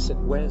Sydney, they said,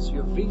 where's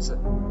your visa?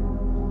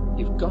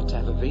 You've got to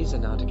have a visa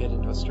now to get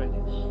into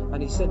Australia.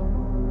 And he said,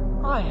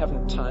 I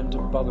haven't time to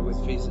bother with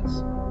visas.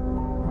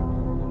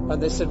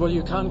 And they said, well,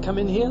 you can't come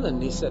in here then.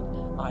 And he said,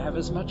 I have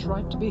as much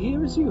right to be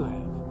here as you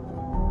have.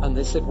 And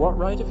they said, what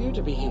right have you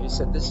to be here? He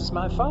said, this is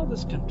my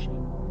father's country.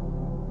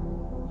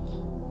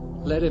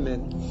 Let him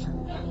in.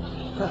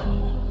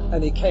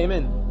 And he came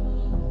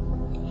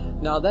in.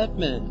 Now that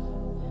man,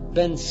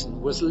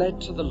 Benson, was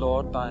led to the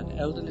Lord by an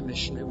elderly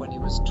missionary when he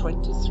was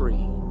 23.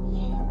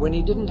 When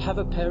he didn't have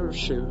a pair of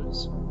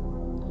shoes,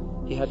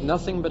 He had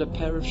nothing but a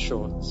pair of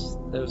shorts.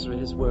 Those were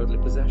his worldly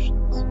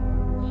possessions.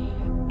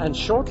 And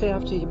shortly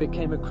after he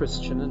became a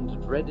Christian and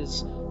had read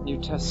his New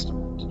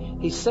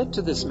Testament, he said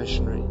to this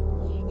missionary,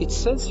 "It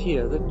says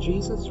here that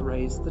Jesus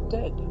raised the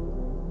dead."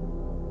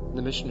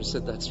 The missionary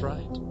said, "That's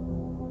right."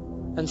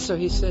 And so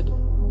he said,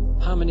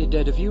 "How many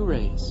dead have you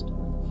raised?"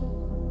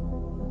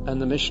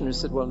 And the missionary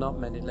said, "Well, not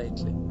many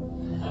lately."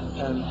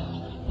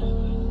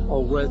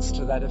 Or words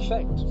to that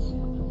effect.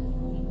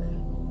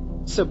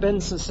 So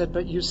Benson said,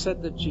 "But you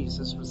said that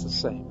Jesus was the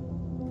same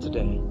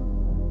today."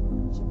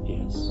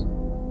 Yes.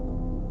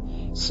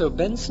 So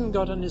Benson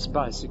got on his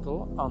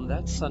bicycle on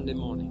that Sunday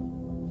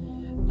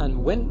morning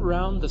and went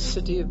round the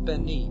city of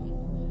Benin,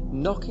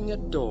 knocking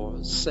at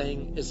doors,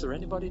 saying, "Is there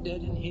anybody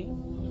dead in here?"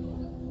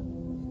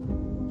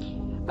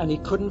 And he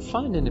couldn't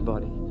find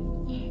anybody.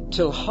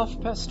 Till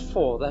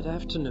 4:30 that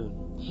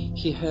afternoon,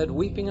 he heard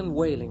weeping and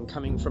wailing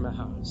coming from a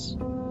house.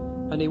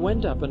 And he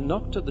went up and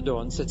knocked at the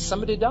door and said,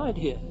 "Somebody died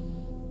here."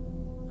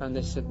 And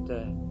they said,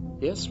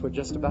 "Yes, we're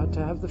just about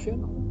to have the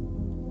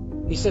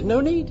funeral." He said, no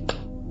need,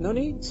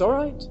 it's all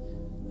right."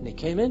 And he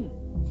came in,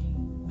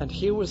 and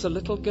here was a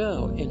little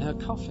girl in her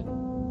coffin.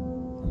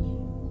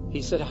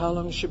 He said, "How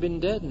long has she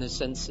been dead?" And they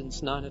said,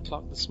 "Since 9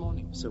 o'clock this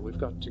morning, so we've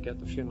got to get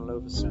the funeral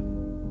over soon."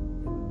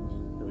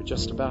 They were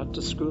just about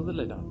to screw the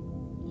lid on.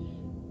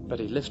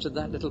 But he lifted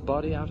that little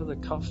body out of the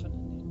coffin,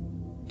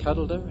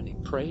 cuddled her, and he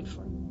prayed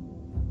for her.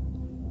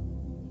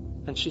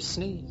 And she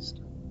sneezed.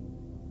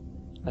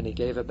 And he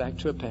gave her back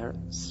to her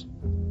parents.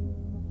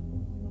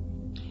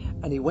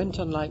 And he went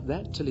on like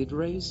that till he'd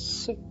raised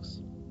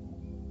 6.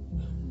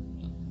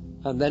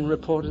 And then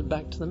reported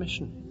back to the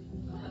mission.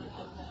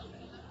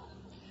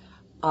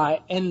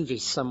 I envy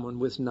someone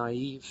with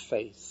naive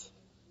faith.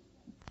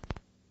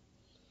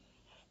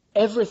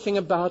 Everything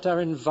about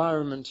our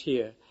environment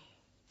here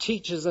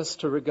teaches us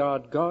to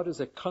regard God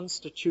as a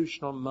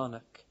constitutional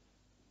monarch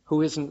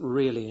who isn't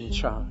really in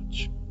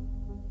charge.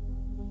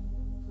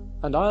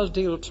 And I'll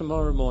deal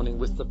tomorrow morning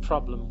with the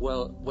problem,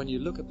 well, when you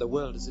look at the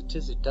world as it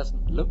is, it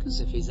doesn't look as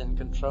if he's in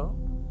control.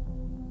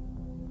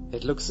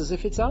 It looks as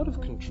if it's out of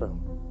control.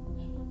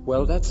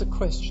 Well, that's a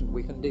question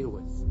we can deal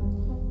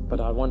with. But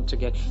I want to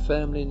get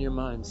firmly in your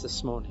minds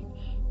this morning.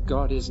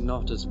 God is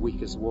not as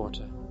weak as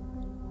water.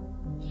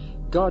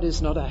 God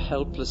is not a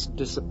helpless,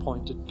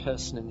 disappointed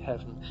person in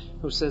heaven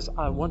who says,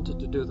 "I wanted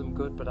to do them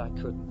good, but I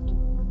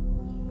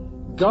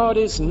couldn't." God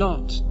is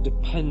not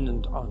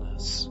dependent on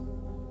us.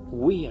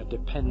 We are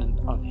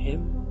dependent on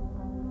Him.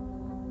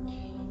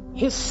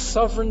 His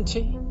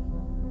sovereignty,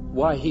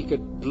 why, He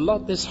could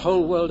blot this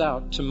whole world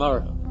out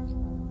tomorrow.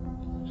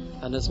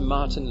 And as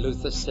Martin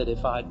Luther said,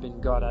 "If I'd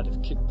been God, I'd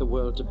have kicked the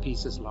world to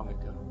pieces long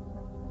ago."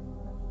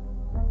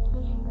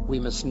 We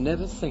must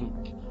never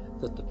think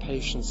that the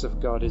patience of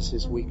God is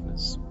His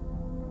weakness,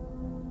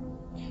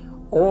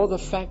 or the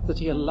fact that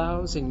He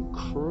allows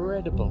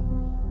incredible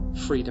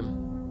freedom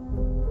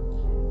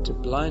to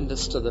blind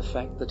us to the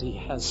fact that He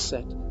has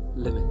set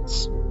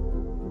limits.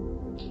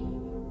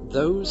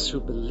 Those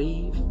who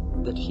believe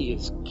that He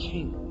is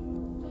King,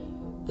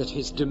 that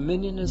His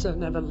dominion is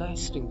an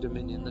everlasting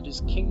dominion, that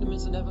His kingdom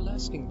is an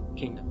everlasting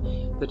kingdom,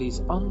 that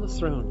He's on the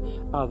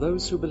throne, are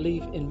those who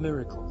believe in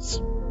miracles.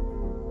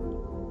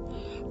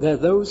 They're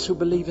those who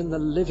believe in the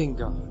living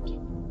God.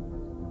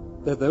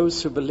 They're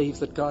those who believe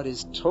that God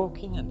is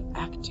talking and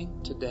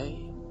acting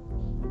today.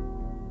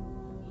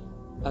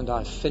 And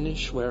I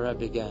finish where I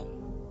began.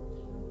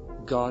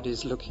 God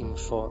is looking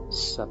for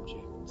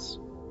subjects.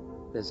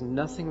 There's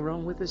nothing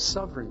wrong with His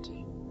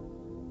sovereignty.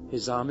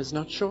 His arm is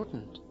not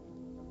shortened.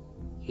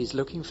 He's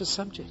looking for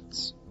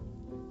subjects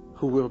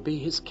who will be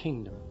His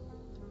kingdom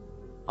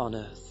on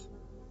earth.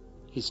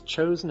 He's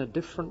chosen a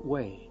different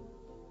way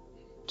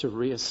to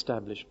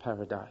re-establish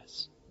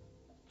paradise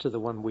to the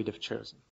one we'd have chosen.